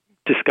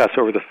discuss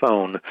over the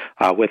phone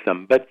with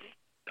them. But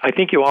I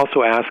think you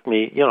also asked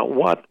me,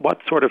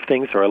 what sort of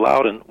things are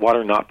allowed and what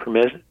are not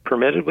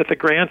permitted with the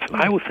grants.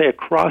 And I will say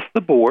across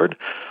the board,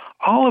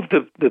 all of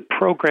the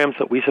programs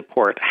that we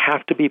support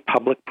have to be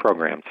public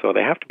programs, so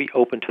they have to be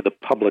open to the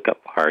public at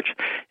large.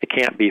 It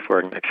can't be for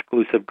an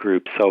exclusive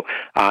group. So,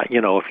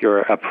 if you're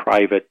a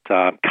private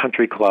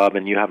country club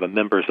and you have a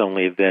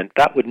members-only event,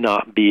 that would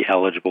not be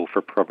eligible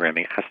for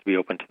programming. It has to be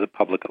open to the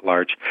public at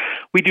large.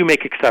 We do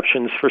make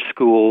exceptions for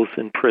schools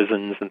and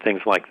prisons and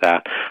things like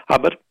that,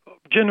 but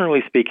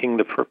generally speaking,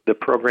 the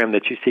program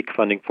that you seek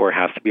funding for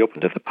has to be open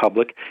to the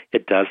public.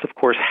 It does, of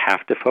course,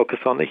 have to focus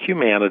on the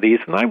humanities,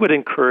 and I would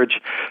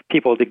encourage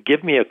people to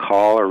give me a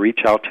call or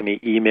reach out to me,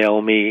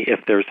 email me,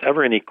 if there's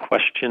ever any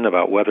question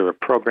about whether a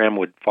program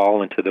would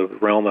fall into the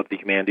realm of the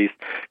humanities,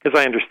 because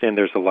I understand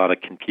there's a lot of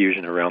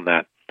confusion around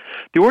that.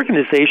 The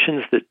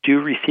organizations that do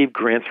receive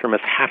grants from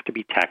us have to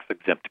be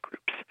tax-exempt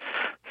groups.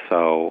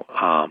 So,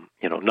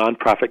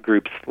 nonprofit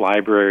groups,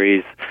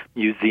 libraries,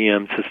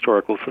 museums,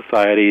 historical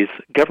societies,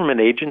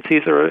 government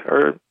agencies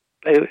are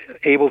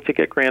able to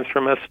get grants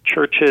from us,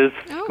 churches,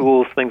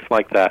 schools, things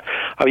like that.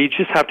 You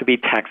just have to be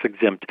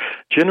tax-exempt.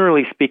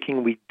 Generally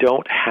speaking, we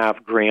don't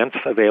have grants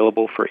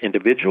available for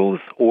individuals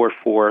or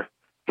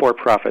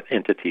for-profit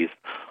entities,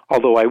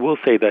 although I will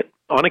say that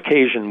on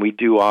occasion, we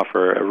do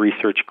offer a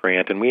research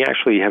grant, and we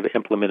actually have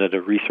implemented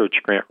a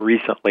research grant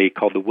recently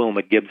called the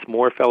Wilma Gibbs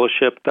Moore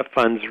Fellowship that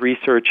funds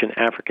research in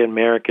African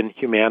American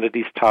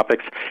humanities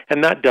topics,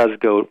 and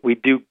we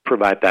do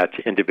provide that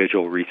to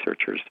individual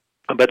researchers.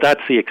 But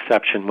that's the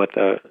exception with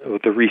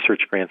the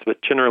research grants.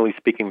 But generally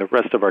speaking, the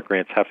rest of our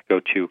grants have to go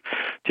to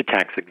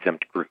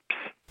tax-exempt groups.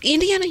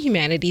 Indiana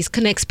Humanities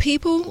connects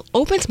people,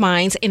 opens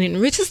minds, and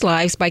enriches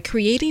lives by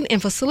creating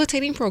and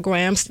facilitating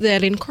programs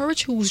that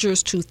encourage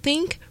Hoosiers to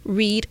think,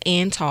 read,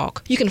 and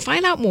talk. You can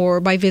find out more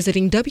by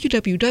visiting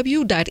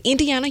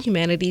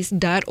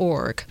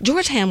www.indianahumanities.org.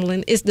 George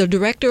Hamlin is the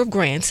Director of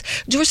Grants.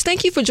 George,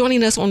 thank you for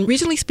joining us on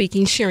Regionally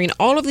Speaking, sharing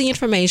all of the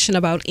information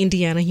about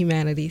Indiana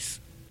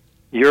Humanities.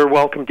 You're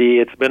welcome, Dee.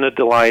 It's been a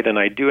delight, and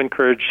I do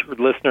encourage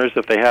listeners,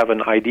 if they have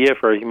an idea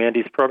for a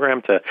humanities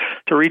program, to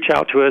reach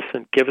out to us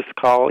and give us a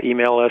call,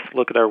 email us,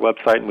 look at our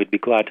website, and we'd be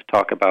glad to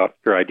talk about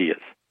your ideas.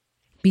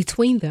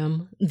 Between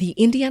them, the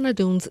Indiana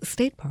Dunes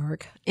State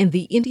Park and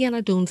the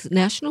Indiana Dunes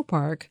National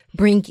Park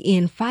bring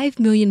in 5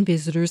 million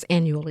visitors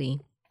annually,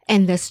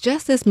 and that's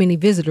just as many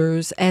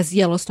visitors as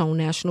Yellowstone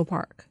National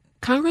Park.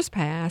 Congress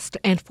passed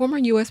and former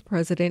U.S.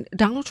 President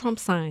Donald Trump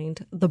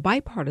signed the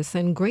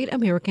bipartisan Great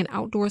American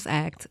Outdoors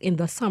Act in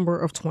the summer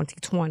of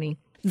 2020.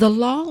 The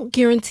law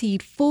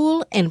guaranteed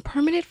full and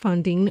permanent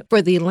funding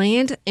for the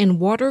Land and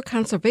Water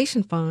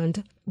Conservation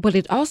Fund, but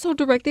it also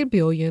directed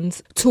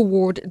billions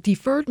toward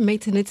deferred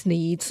maintenance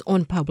needs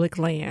on public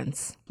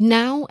lands.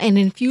 Now, an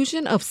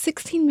infusion of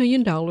 $16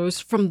 million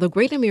from the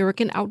Great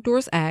American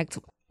Outdoors Act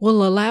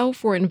will allow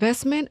for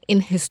investment in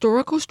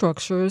historical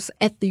structures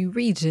at the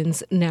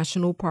region's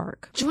national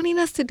park. Joining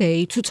us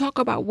today to talk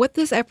about what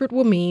this effort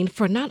will mean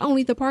for not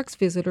only the park's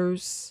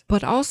visitors,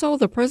 but also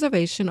the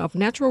preservation of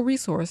natural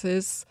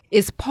resources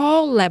is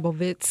Paul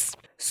Labovitz,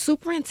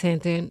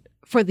 Superintendent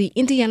for the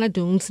Indiana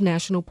Dunes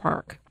National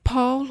Park.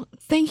 Paul,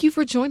 thank you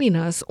for joining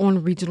us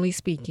on Regionally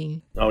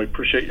Speaking. I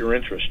appreciate your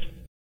interest.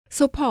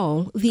 So,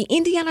 Paul, the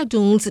Indiana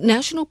Dunes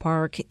National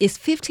Park is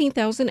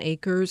 15,000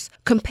 acres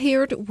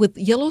compared with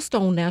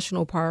Yellowstone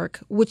National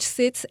Park, which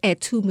sits at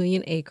 2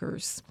 million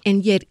acres.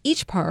 And yet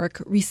each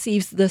park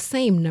receives the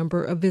same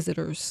number of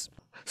visitors.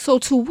 So,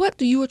 to what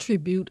do you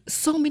attribute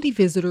so many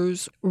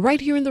visitors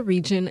right here in the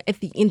region at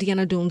the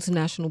Indiana Dunes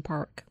National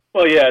Park?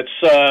 Well, yeah,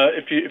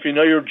 it's if you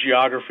know your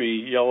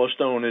geography,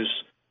 Yellowstone is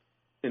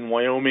in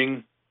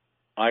Wyoming,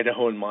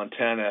 Idaho, and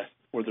Montana,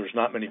 where there's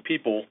not many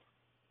people,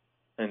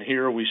 and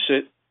here we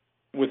sit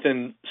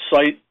within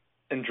sight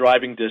and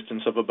driving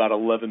distance of about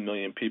 11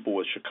 million people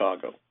with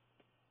Chicago.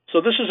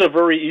 So this is a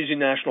very easy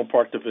national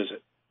park to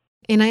visit.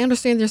 And I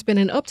understand there's been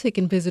an uptick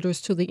in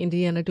visitors to the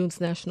Indiana Dunes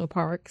National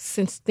Park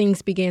since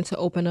things began to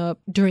open up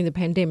during the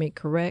pandemic,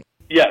 correct?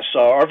 Yes,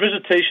 our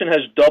visitation has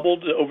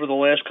doubled over the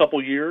last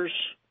couple years.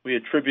 We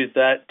attribute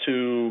that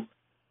to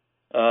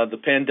the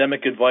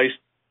pandemic advice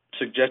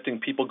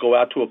suggesting people go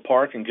out to a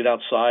park and get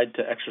outside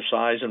to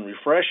exercise and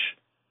refresh.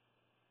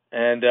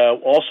 And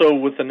also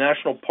with the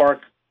National Park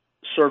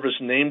Service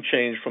name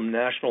change from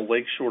National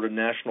Lakeshore to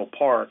National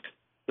Park,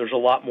 there's a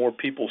lot more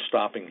people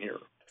stopping here.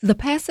 The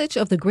passage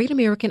of the Great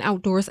American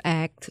Outdoors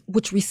Act,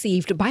 which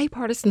received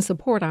bipartisan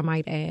support, I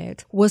might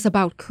add, was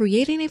about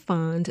creating a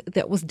fund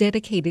that was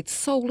dedicated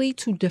solely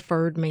to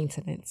deferred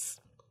maintenance.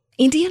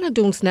 Indiana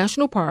Dunes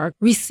National Park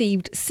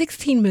received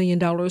 $16 million.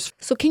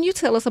 So can you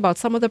tell us about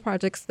some of the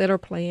projects that are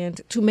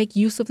planned to make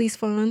use of these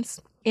funds?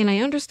 And I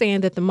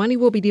understand that the money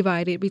will be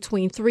divided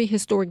between 3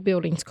 historic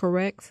buildings,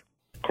 correct?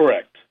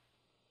 Correct.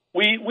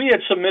 We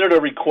had submitted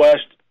a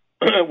request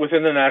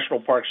within the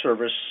National Park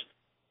Service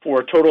for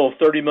a total of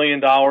 $30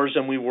 million,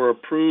 and we were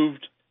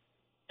approved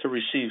to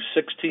receive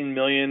 $16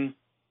 million,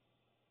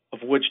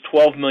 of which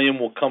 $12 million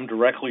will come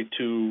directly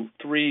to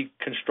 3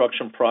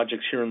 construction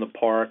projects here in the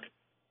park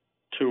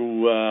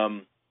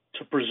to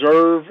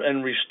preserve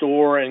and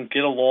restore and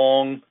get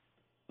along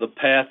the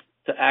path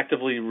to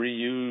actively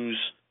reuse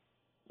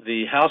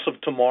the House of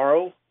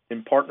Tomorrow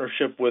in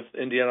partnership with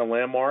Indiana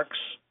Landmarks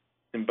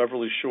in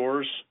Beverly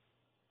Shores.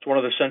 It's one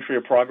of the Century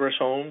of Progress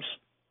homes.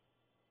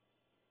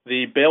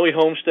 The Bailey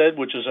Homestead,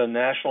 which is a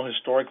National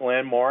Historic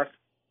Landmark,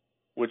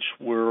 which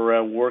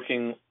we're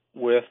working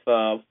with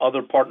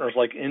other partners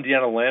like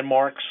Indiana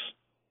Landmarks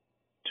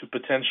to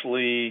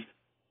potentially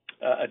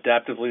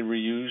adaptively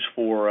reuse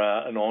for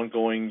an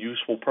ongoing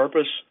useful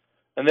purpose.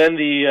 And then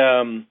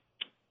the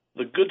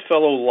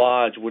Goodfellow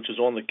Lodge, which is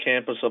on the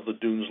campus of the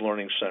Dunes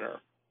Learning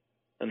Center.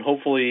 And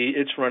hopefully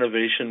its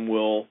renovation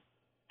will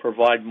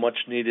provide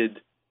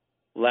much-needed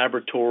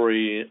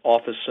laboratory,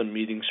 office, and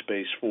meeting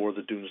space for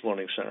the Dunes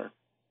Learning Center.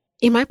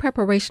 In my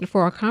preparation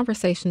for our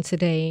conversation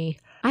today,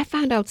 I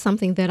found out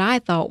something that I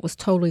thought was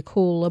totally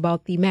cool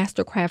about the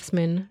master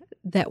craftsmen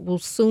that will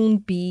soon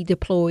be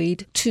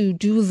deployed to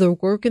do the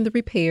work and the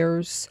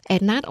repairs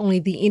at not only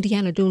the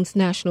Indiana Dunes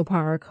National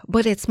Park,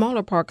 but at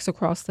smaller parks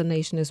across the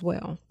nation as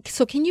well.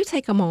 So can you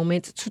take a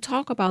moment to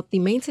talk about the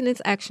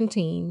maintenance action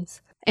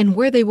teams and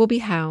where they will be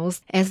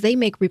housed as they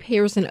make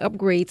repairs and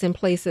upgrades in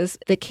places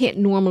that can't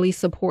normally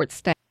support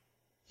staff?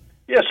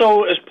 Yeah,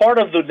 so as part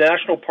of the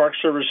National Park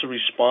Service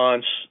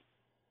response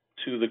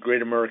to the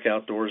Great America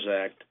Outdoors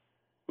Act,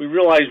 we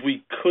realized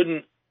we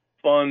couldn't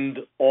fund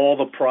all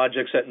the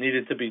projects that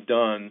needed to be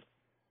done.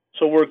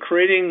 So we're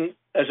creating,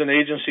 as an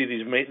agency,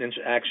 these maintenance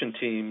action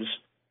teams,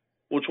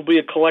 which will be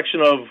a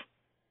collection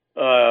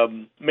of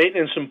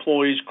maintenance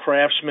employees,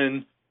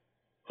 craftsmen,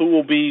 who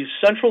will be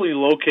centrally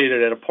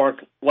located at a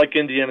park like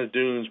Indiana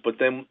Dunes, but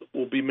then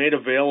will be made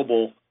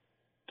available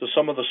to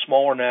some of the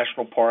smaller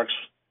national parks,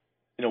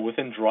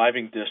 within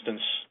driving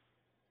distance,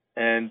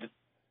 and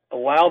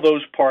allow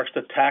those parks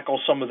to tackle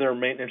some of their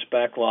maintenance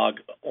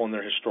backlog on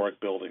their historic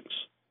buildings.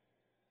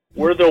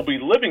 Where they'll be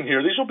living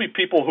here, these will be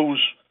people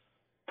whose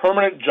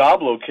permanent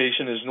job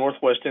location is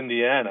Northwest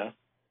Indiana.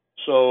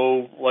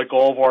 So, like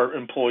all of our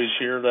employees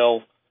here,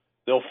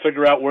 they'll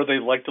figure out where they'd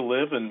like to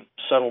live and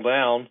settle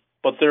down.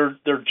 But their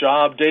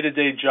job,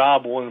 day-to-day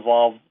job, will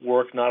involve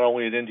work not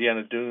only at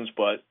Indiana Dunes,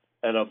 but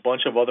at a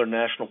bunch of other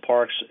national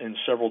parks in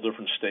several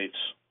different states.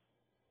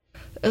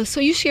 So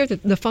you shared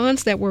that the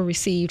funds that were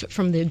received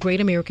from the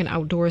Great American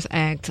Outdoors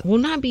Act will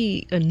not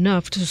be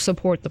enough to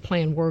support the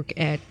planned work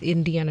at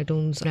Indiana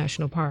Dunes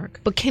National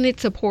Park. But can it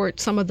support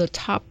some of the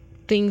top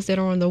things that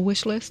are on the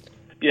wish list?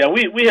 Yeah,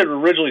 we had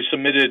originally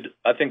submitted,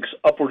 I think,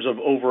 upwards of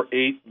over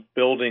 8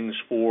 buildings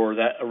for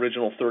that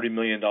original $30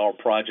 million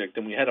project,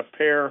 and we had to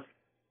pare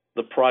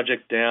the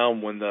project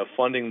down when the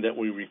funding that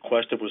we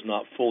requested was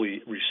not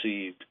fully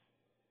received.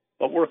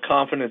 But we're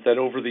confident that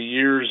over the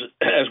years,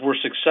 as we're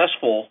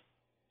successful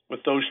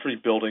with those 3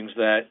 buildings,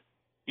 that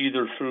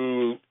either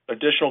through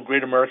additional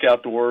Great America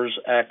Outdoors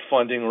Act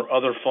funding or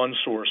other fund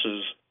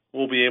sources,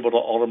 we'll be able to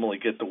ultimately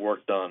get the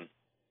work done.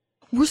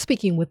 We're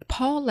speaking with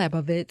Paul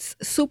Labovitz,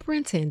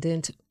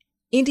 Superintendent,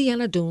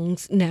 Indiana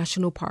Dunes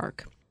National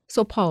Park.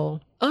 So, Paul,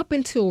 up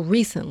until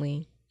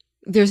recently,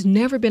 there's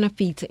never been a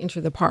fee to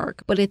enter the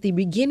park, but at the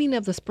beginning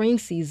of the spring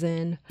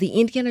season, the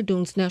Indiana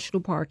Dunes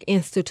National Park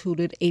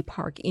instituted a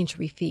park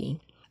entry fee.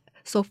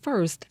 So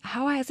first,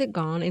 how has it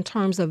gone in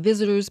terms of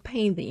visitors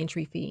paying the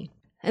entry fee?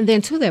 And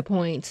then to that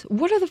point,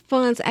 what are the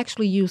funds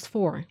actually used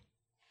for?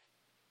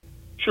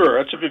 Sure,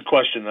 that's a good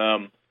question.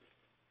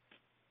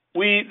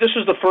 This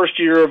is the first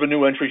year of a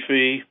new entry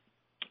fee.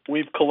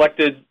 We've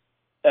collected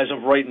as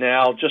of right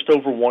now, just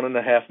over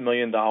 $1.5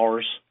 million.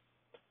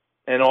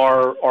 And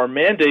our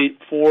mandate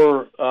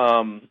for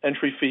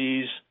entry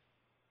fee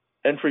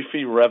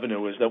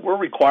revenue is that we're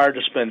required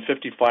to spend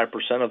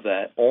 55% of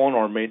that on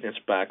our maintenance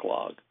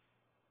backlog.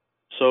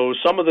 So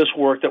some of this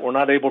work that we're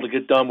not able to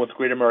get done with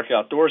Great American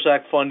Outdoors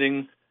Act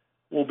funding,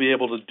 we'll be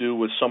able to do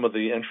with some of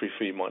the entry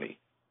fee money.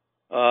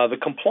 The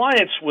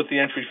compliance with the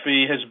entry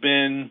fee has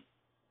been,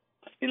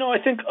 I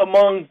think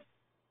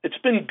it's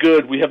been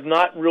good. We have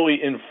not really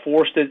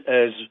enforced it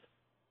as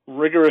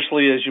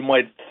rigorously as you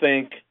might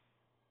think,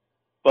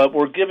 but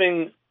we're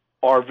giving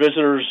our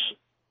visitors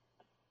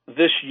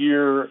this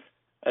year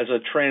as a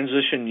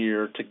transition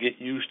year to get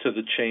used to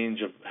the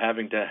change of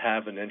having to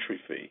have an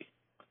entry fee.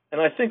 And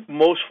I think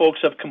most folks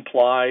have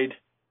complied,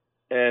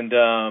 and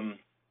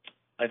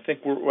I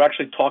think we're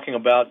actually talking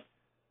about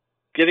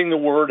getting the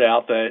word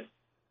out that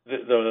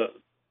the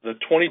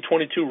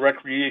 2022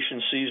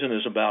 recreation season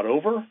is about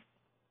over,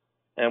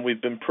 and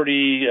we've been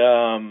pretty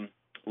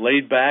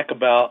laid back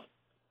about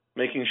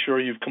making sure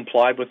you've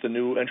complied with the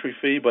new entry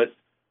fee, but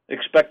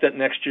expect that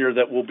next year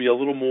that we'll be a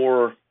little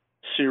more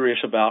serious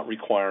about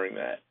requiring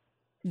that.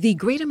 The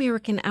Great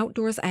American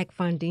Outdoors Act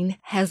funding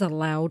has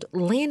allowed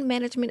land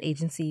management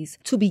agencies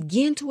to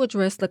begin to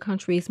address the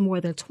country's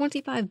more than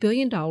 $25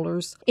 billion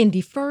in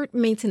deferred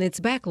maintenance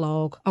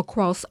backlog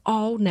across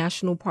all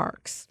national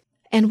parks.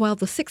 And while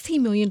the $16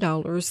 million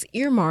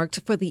earmarked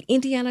for the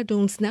Indiana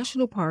Dunes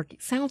National Park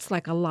sounds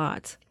like a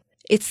lot,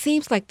 it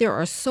seems like there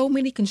are so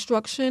many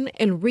construction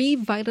and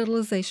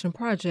revitalization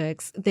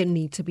projects that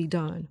need to be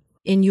done.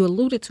 And you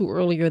alluded to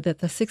earlier that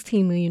the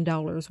 $16 million,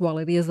 while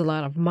it is a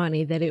lot of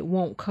money, that it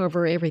won't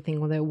cover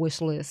everything on that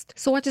wish list.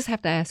 So I just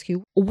have to ask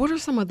you, what are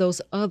some of those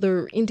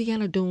other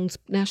Indiana Dunes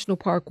National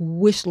Park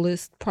wish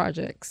list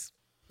projects?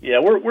 Yeah,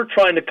 we're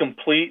trying to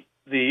complete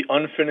the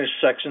unfinished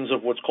sections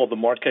of what's called the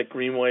Marquette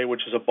Greenway,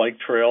 which is a bike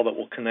trail that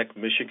will connect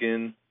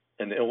Michigan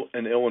and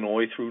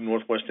Illinois through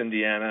northwest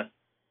Indiana.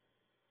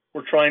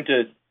 We're trying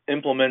to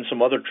implement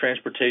some other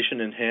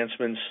transportation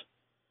enhancements.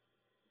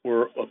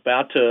 We're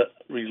about to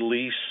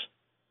release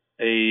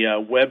a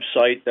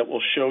website that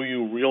will show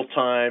you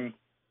real-time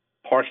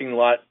parking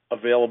lot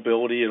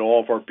availability at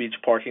all of our beach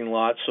parking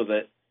lots so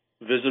that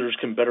visitors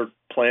can better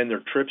plan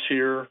their trips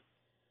here.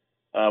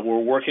 We're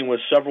working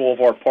with several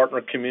of our partner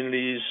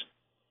communities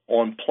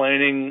on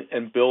planning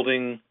and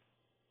building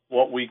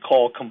what we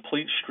call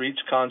complete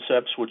streets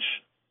concepts, which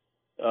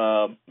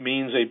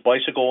means a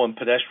bicycle and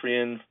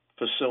pedestrian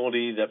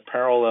facility that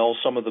parallels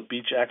some of the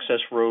beach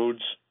access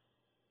roads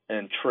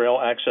and trail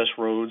access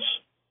roads.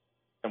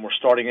 And we're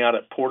starting out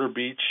at Porter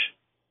Beach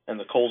and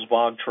the Coles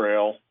Bog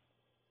Trail.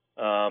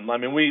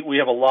 We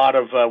have a lot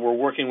of, we're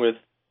working with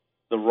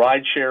the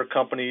rideshare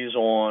companies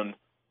on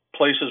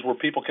places where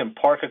people can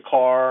park a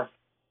car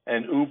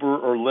and Uber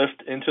or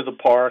Lyft into the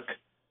park.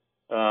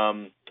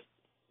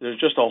 There's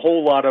just a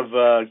whole lot of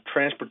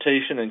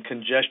transportation and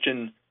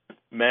congestion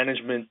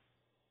management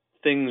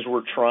things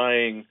we're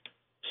trying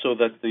so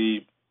that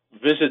the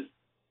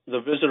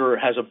visitor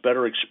has a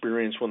better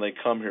experience when they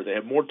come here. They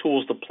have more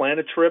tools to plan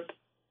a trip,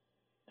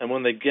 and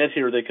when they get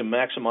here, they can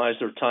maximize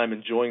their time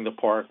enjoying the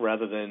park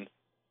rather than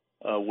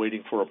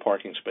waiting for a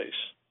parking space.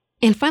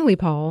 And finally,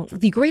 Paul,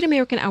 the Great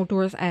American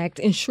Outdoors Act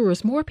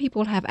ensures more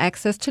people have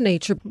access to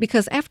nature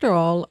because, after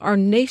all, our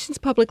nation's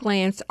public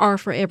lands are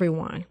for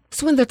everyone.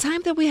 So in the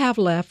time that we have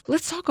left,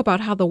 let's talk about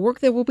how the work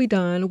that will be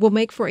done will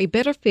make for a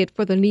better fit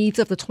for the needs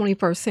of the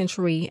 21st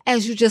century,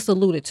 as you just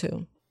alluded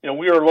to.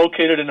 We are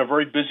located in a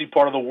very busy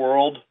part of the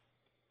world,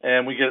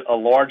 and we get a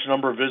large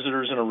number of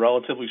visitors in a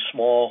relatively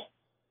small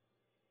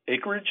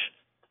acreage.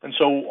 And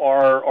so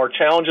our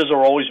challenges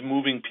are always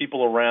moving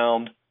people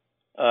around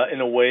in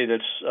a way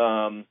that's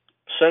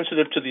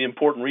sensitive to the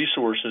important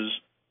resources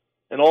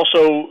and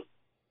also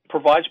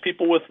provides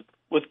people with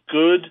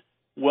good,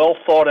 well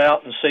thought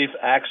out and safe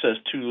access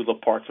to the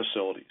park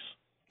facilities.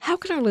 How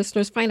can our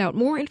listeners find out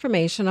more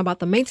information about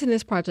the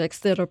maintenance projects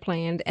that are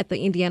planned at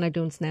the Indiana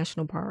Dunes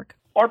National Park?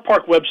 Our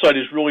park website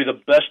is really the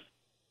best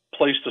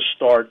place to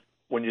start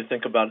when you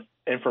think about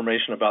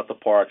information about the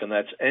park, and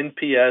that's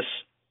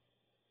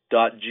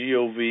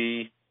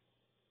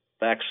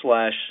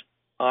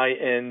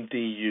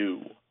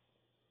nps.gov/INDU.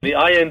 The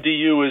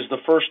INDU is the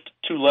first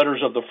two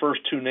letters of the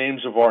first two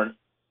names of our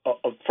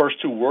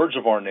first two words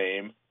of our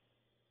name,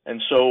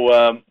 and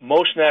so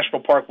most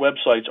national park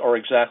websites are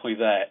exactly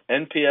that.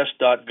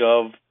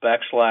 nps.gov/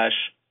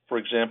 for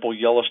example,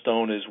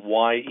 Yellowstone is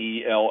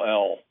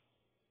YELL.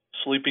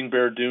 Sleeping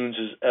Bear Dunes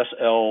is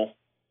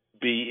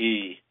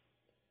SLBE.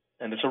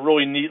 And it's a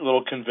really neat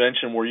little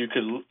convention where you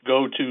could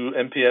go to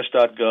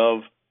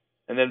nps.gov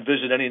and then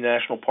visit any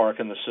national park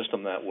in the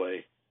system that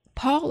way.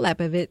 Paul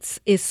Labovitz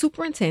is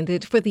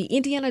superintendent for the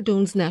Indiana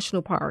Dunes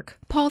National Park.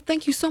 Paul,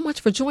 thank you so much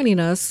for joining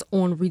us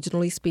on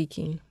Regionally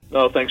Speaking.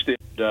 No, thanks, Steve.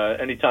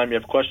 Anytime you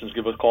have questions,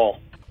 give us a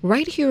call.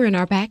 Right here in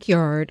our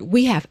backyard,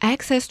 we have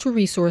access to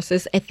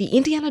resources at the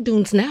Indiana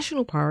Dunes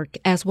National Park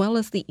as well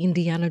as the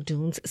Indiana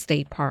Dunes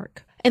State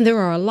Park. And there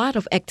are a lot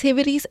of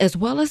activities as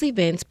well as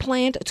events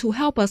planned to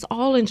help us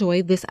all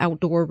enjoy this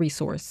outdoor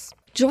resource.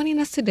 joining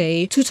us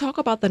today to talk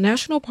about the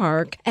national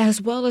park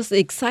as well as the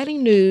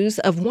exciting news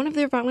of one of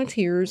their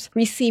volunteers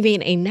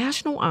receiving a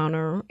national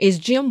honor is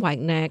Jim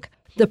Whitenack,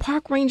 the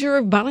Park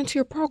Ranger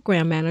Volunteer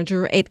Program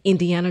Manager at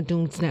Indiana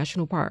Dunes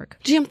National Park.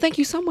 Jim, thank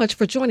you so much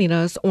for joining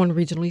us on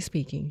Regionally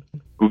Speaking.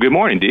 Well, good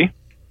morning, Dee.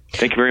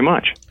 Thank you very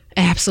much.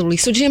 Absolutely.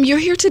 So, Jim, you're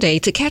here today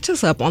to catch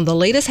us up on the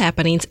latest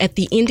happenings at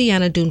the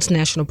Indiana Dunes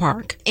National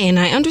Park. And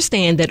I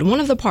understand that one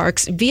of the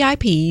park's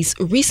VIPs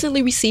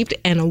recently received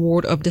an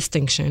award of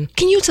distinction.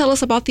 Can you tell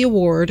us about the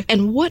award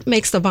and what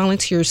makes the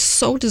volunteers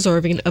so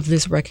deserving of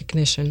this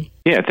recognition?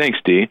 Yeah, thanks,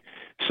 Dee.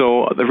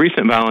 So the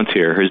recent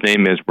volunteer, his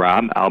name is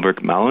Rob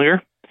Albert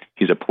Mellinger.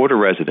 He's a Porter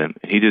resident,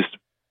 and he just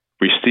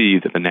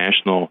received the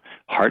National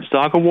Hearts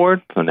Dog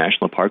Award from the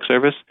National Park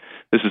Service.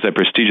 This is a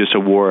prestigious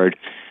award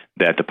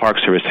that the Park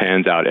Service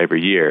hands out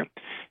every year. And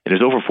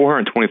there's over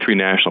 423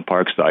 national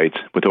park sites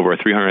with over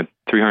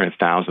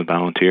 300,000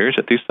 volunteers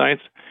at these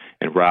sites,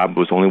 and Rob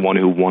was the only one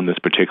who won this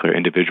particular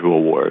individual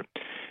award.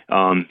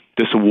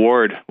 This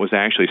award was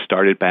actually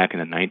started back in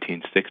the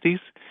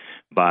 1960s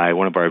by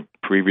one of our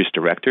previous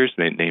directors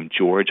named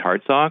George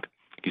Hartzog.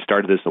 He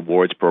started this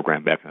awards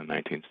program back in the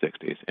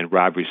 1960s, and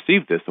Rob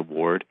received this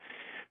award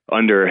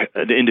under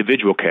the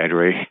individual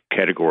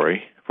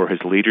category for his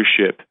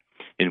leadership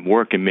in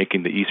work in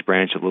making the East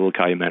Branch of Little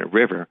Calumet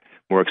River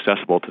more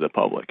accessible to the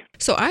public.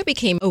 So I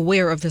became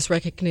aware of this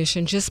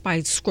recognition just by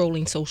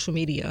scrolling social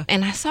media,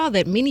 and I saw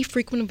that many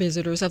frequent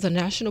visitors of the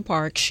national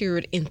park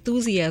shared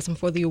enthusiasm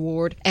for the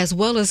award, as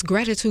well as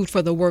gratitude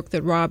for the work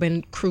that Rob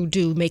and crew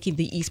do making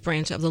the East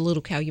Branch of the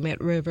Little Calumet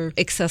River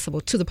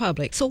accessible to the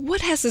public. So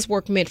what has this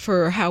work meant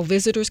for how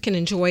visitors can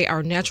enjoy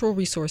our natural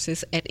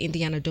resources at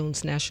Indiana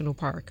Dunes National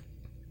Park?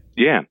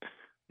 Yeah,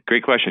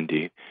 great question,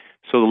 Dee.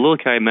 So the Little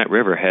Calumet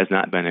River has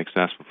not been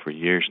accessible for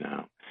years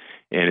now,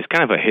 and it's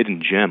kind of a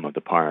hidden gem of the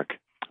park.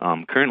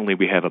 Currently,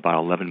 we have about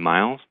 11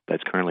 miles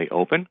that's currently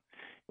open,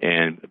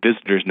 and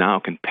visitors now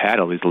can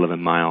paddle these 11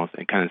 miles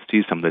and kind of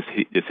see some of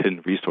this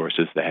hidden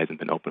resources that hasn't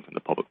been open from the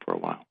public for a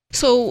while.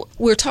 So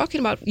we're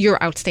talking about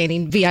your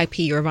outstanding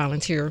VIP or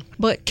volunteer,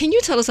 but can you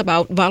tell us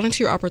about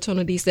volunteer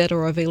opportunities that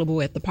are available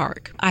at the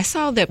park? I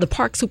saw that the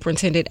park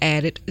superintendent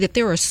added that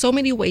there are so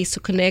many ways to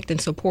connect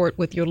and support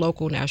with your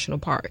local national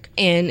park.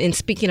 And in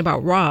speaking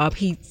about Rob,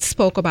 he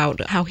spoke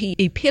about how he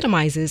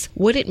epitomizes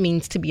what it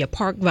means to be a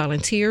park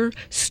volunteer,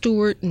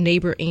 steward,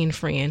 neighbor, and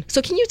friend.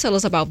 So can you tell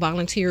us about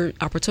volunteer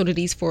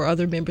opportunities for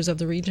other members of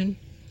the region?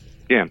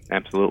 Yeah,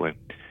 absolutely.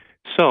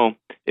 So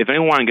if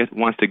anyone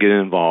wants to get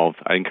involved,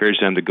 I encourage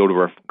them to go to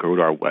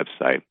our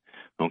website,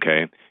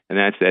 okay? And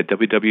that's at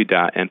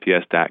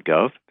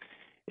www.nps.gov.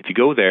 If you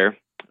go there,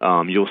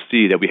 you'll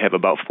see that we have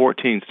about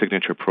 14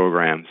 signature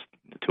programs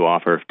to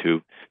offer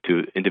to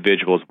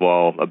individuals of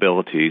all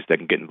abilities that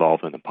can get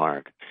involved in the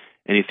park.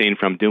 Anything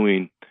from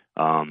doing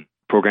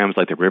programs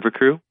like the River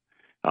Crew,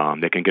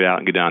 they can get out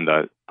and get on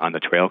the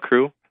Trail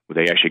Crew, where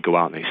they actually go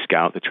out and they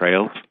scout the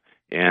trails.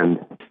 And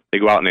they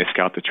go out and they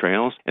scout the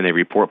trails, and they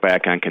report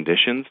back on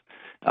conditions.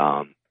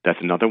 That's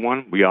another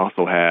one. We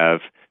also have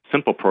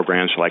simple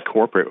programs like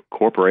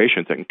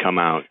corporations that can come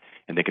out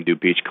and they can do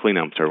beach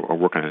cleanups or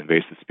work on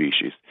invasive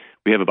species.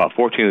 We have about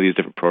 14 of these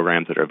different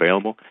programs that are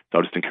available, so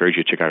I'll just encourage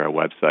you to check out our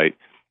website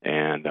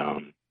and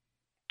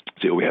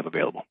see what we have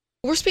available.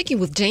 We're speaking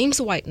with James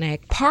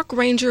Whitenack, Park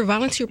Ranger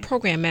Volunteer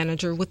Program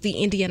Manager with the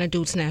Indiana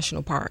Dunes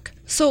National Park.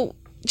 So,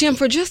 Jim,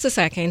 for just a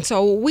second,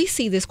 so we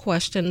see this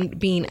question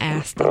being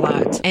asked a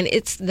lot, and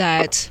it's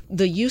that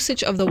the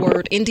usage of the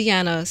word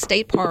Indiana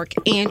State Park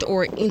and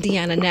or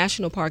Indiana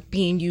National Park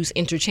being used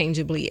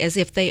interchangeably as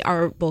if they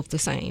are both the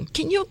same.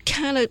 Can you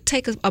kind of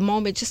take a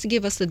moment just to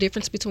give us the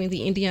difference between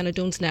the Indiana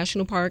Dunes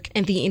National Park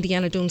and the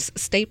Indiana Dunes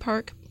State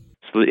Park?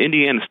 So the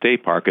Indiana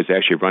State Park is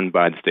actually run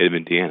by the state of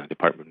Indiana,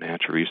 Department of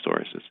Natural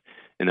Resources,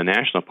 and the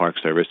National Park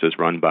Service is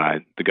run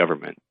by the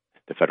government,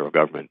 the federal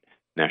government,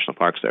 National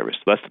Park Service.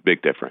 So that's the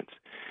big difference.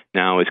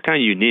 Now, it's kind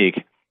of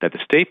unique that the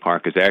state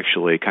park is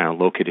actually kind of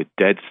located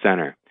dead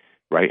center,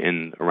 right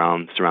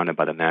surrounded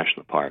by the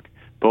national park.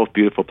 Both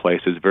beautiful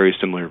places, very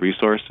similar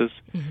resources,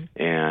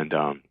 and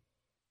I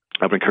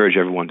would encourage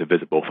everyone to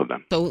visit both of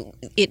them. So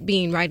it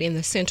being right in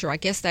the center, I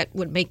guess that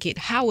would make it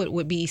how it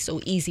would be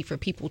so easy for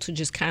people to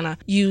just kind of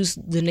use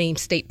the name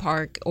state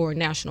park or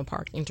national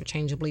park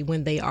interchangeably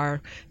when they are,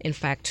 in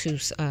fact, two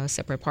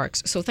separate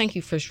parks. So thank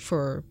you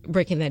for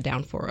breaking that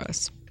down for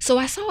us. So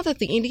I saw that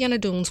the Indiana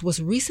Dunes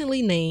was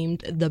recently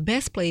named the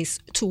best place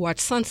to watch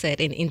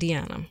sunset in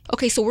Indiana.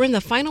 Okay, so we're in the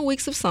final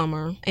weeks of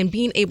summer and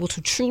being able to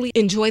truly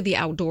enjoy the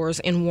outdoors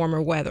in warmer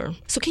weather.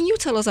 So can you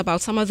tell us about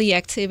some of the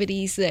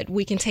activities that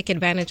we can take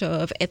advantage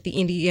of at the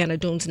Indiana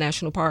Dunes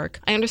National Park?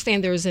 I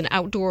understand there's an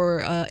outdoor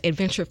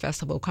adventure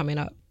festival coming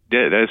up.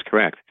 Yeah, that is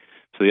correct.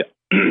 So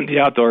the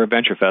Outdoor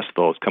Adventure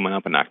Festival is coming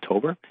up in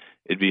October.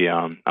 It'd be,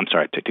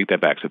 take that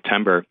back,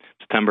 September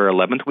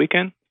 11th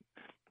weekend.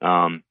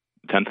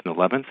 10th and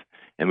 11th,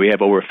 and we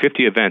have over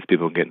 50 events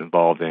people can get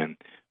involved in,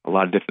 a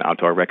lot of different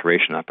outdoor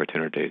recreation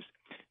opportunities.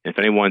 If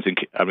I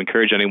would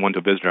encourage anyone to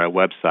visit our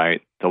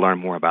website to learn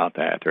more about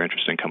that if they're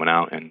interested in coming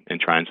out and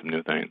trying some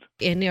new things.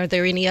 And are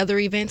there any other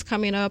events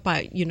coming up?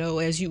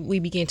 We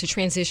begin to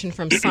transition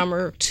from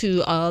summer to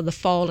the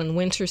fall and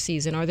winter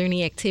season, are there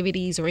any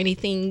activities or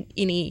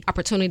any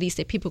opportunities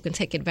that people can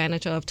take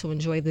advantage of to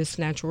enjoy this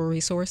natural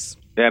resource?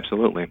 Yeah,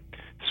 absolutely.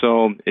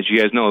 So as you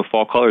guys know, the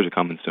fall colors are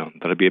coming soon.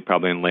 That'll be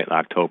probably in late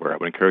October. I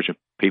would encourage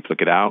people to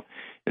get out.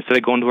 Instead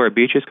of going to our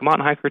beaches, come out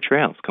and hike our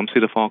trails. Come see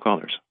the fall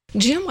colors.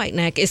 Jim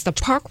Whitenack is the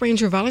Park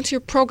Ranger Volunteer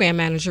Program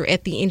Manager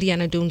at the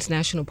Indiana Dunes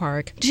National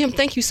Park. Jim,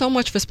 thank you so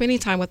much for spending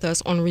time with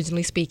us on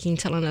Regionally Speaking,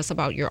 telling us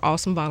about your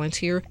awesome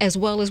volunteer, as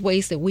well as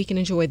ways that we can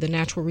enjoy the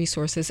natural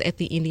resources at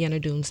the Indiana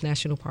Dunes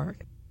National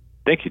Park.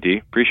 Thank you, Dee.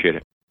 Appreciate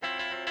it.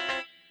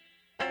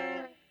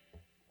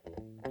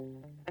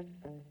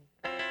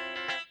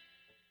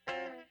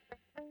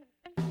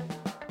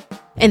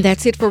 And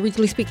that's it for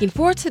Regionally Speaking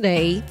for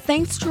today.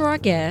 Thanks to our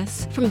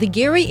guests from the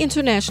Gary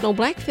International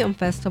Black Film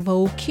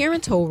Festival,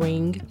 Karen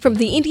Toring, from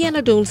the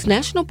Indiana Dunes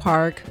National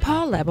Park,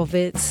 Paul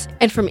Labovitz,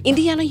 and from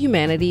Indiana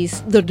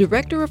Humanities, the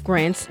Director of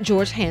Grants,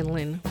 George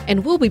Hanlon.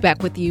 And we'll be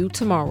back with you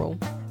tomorrow.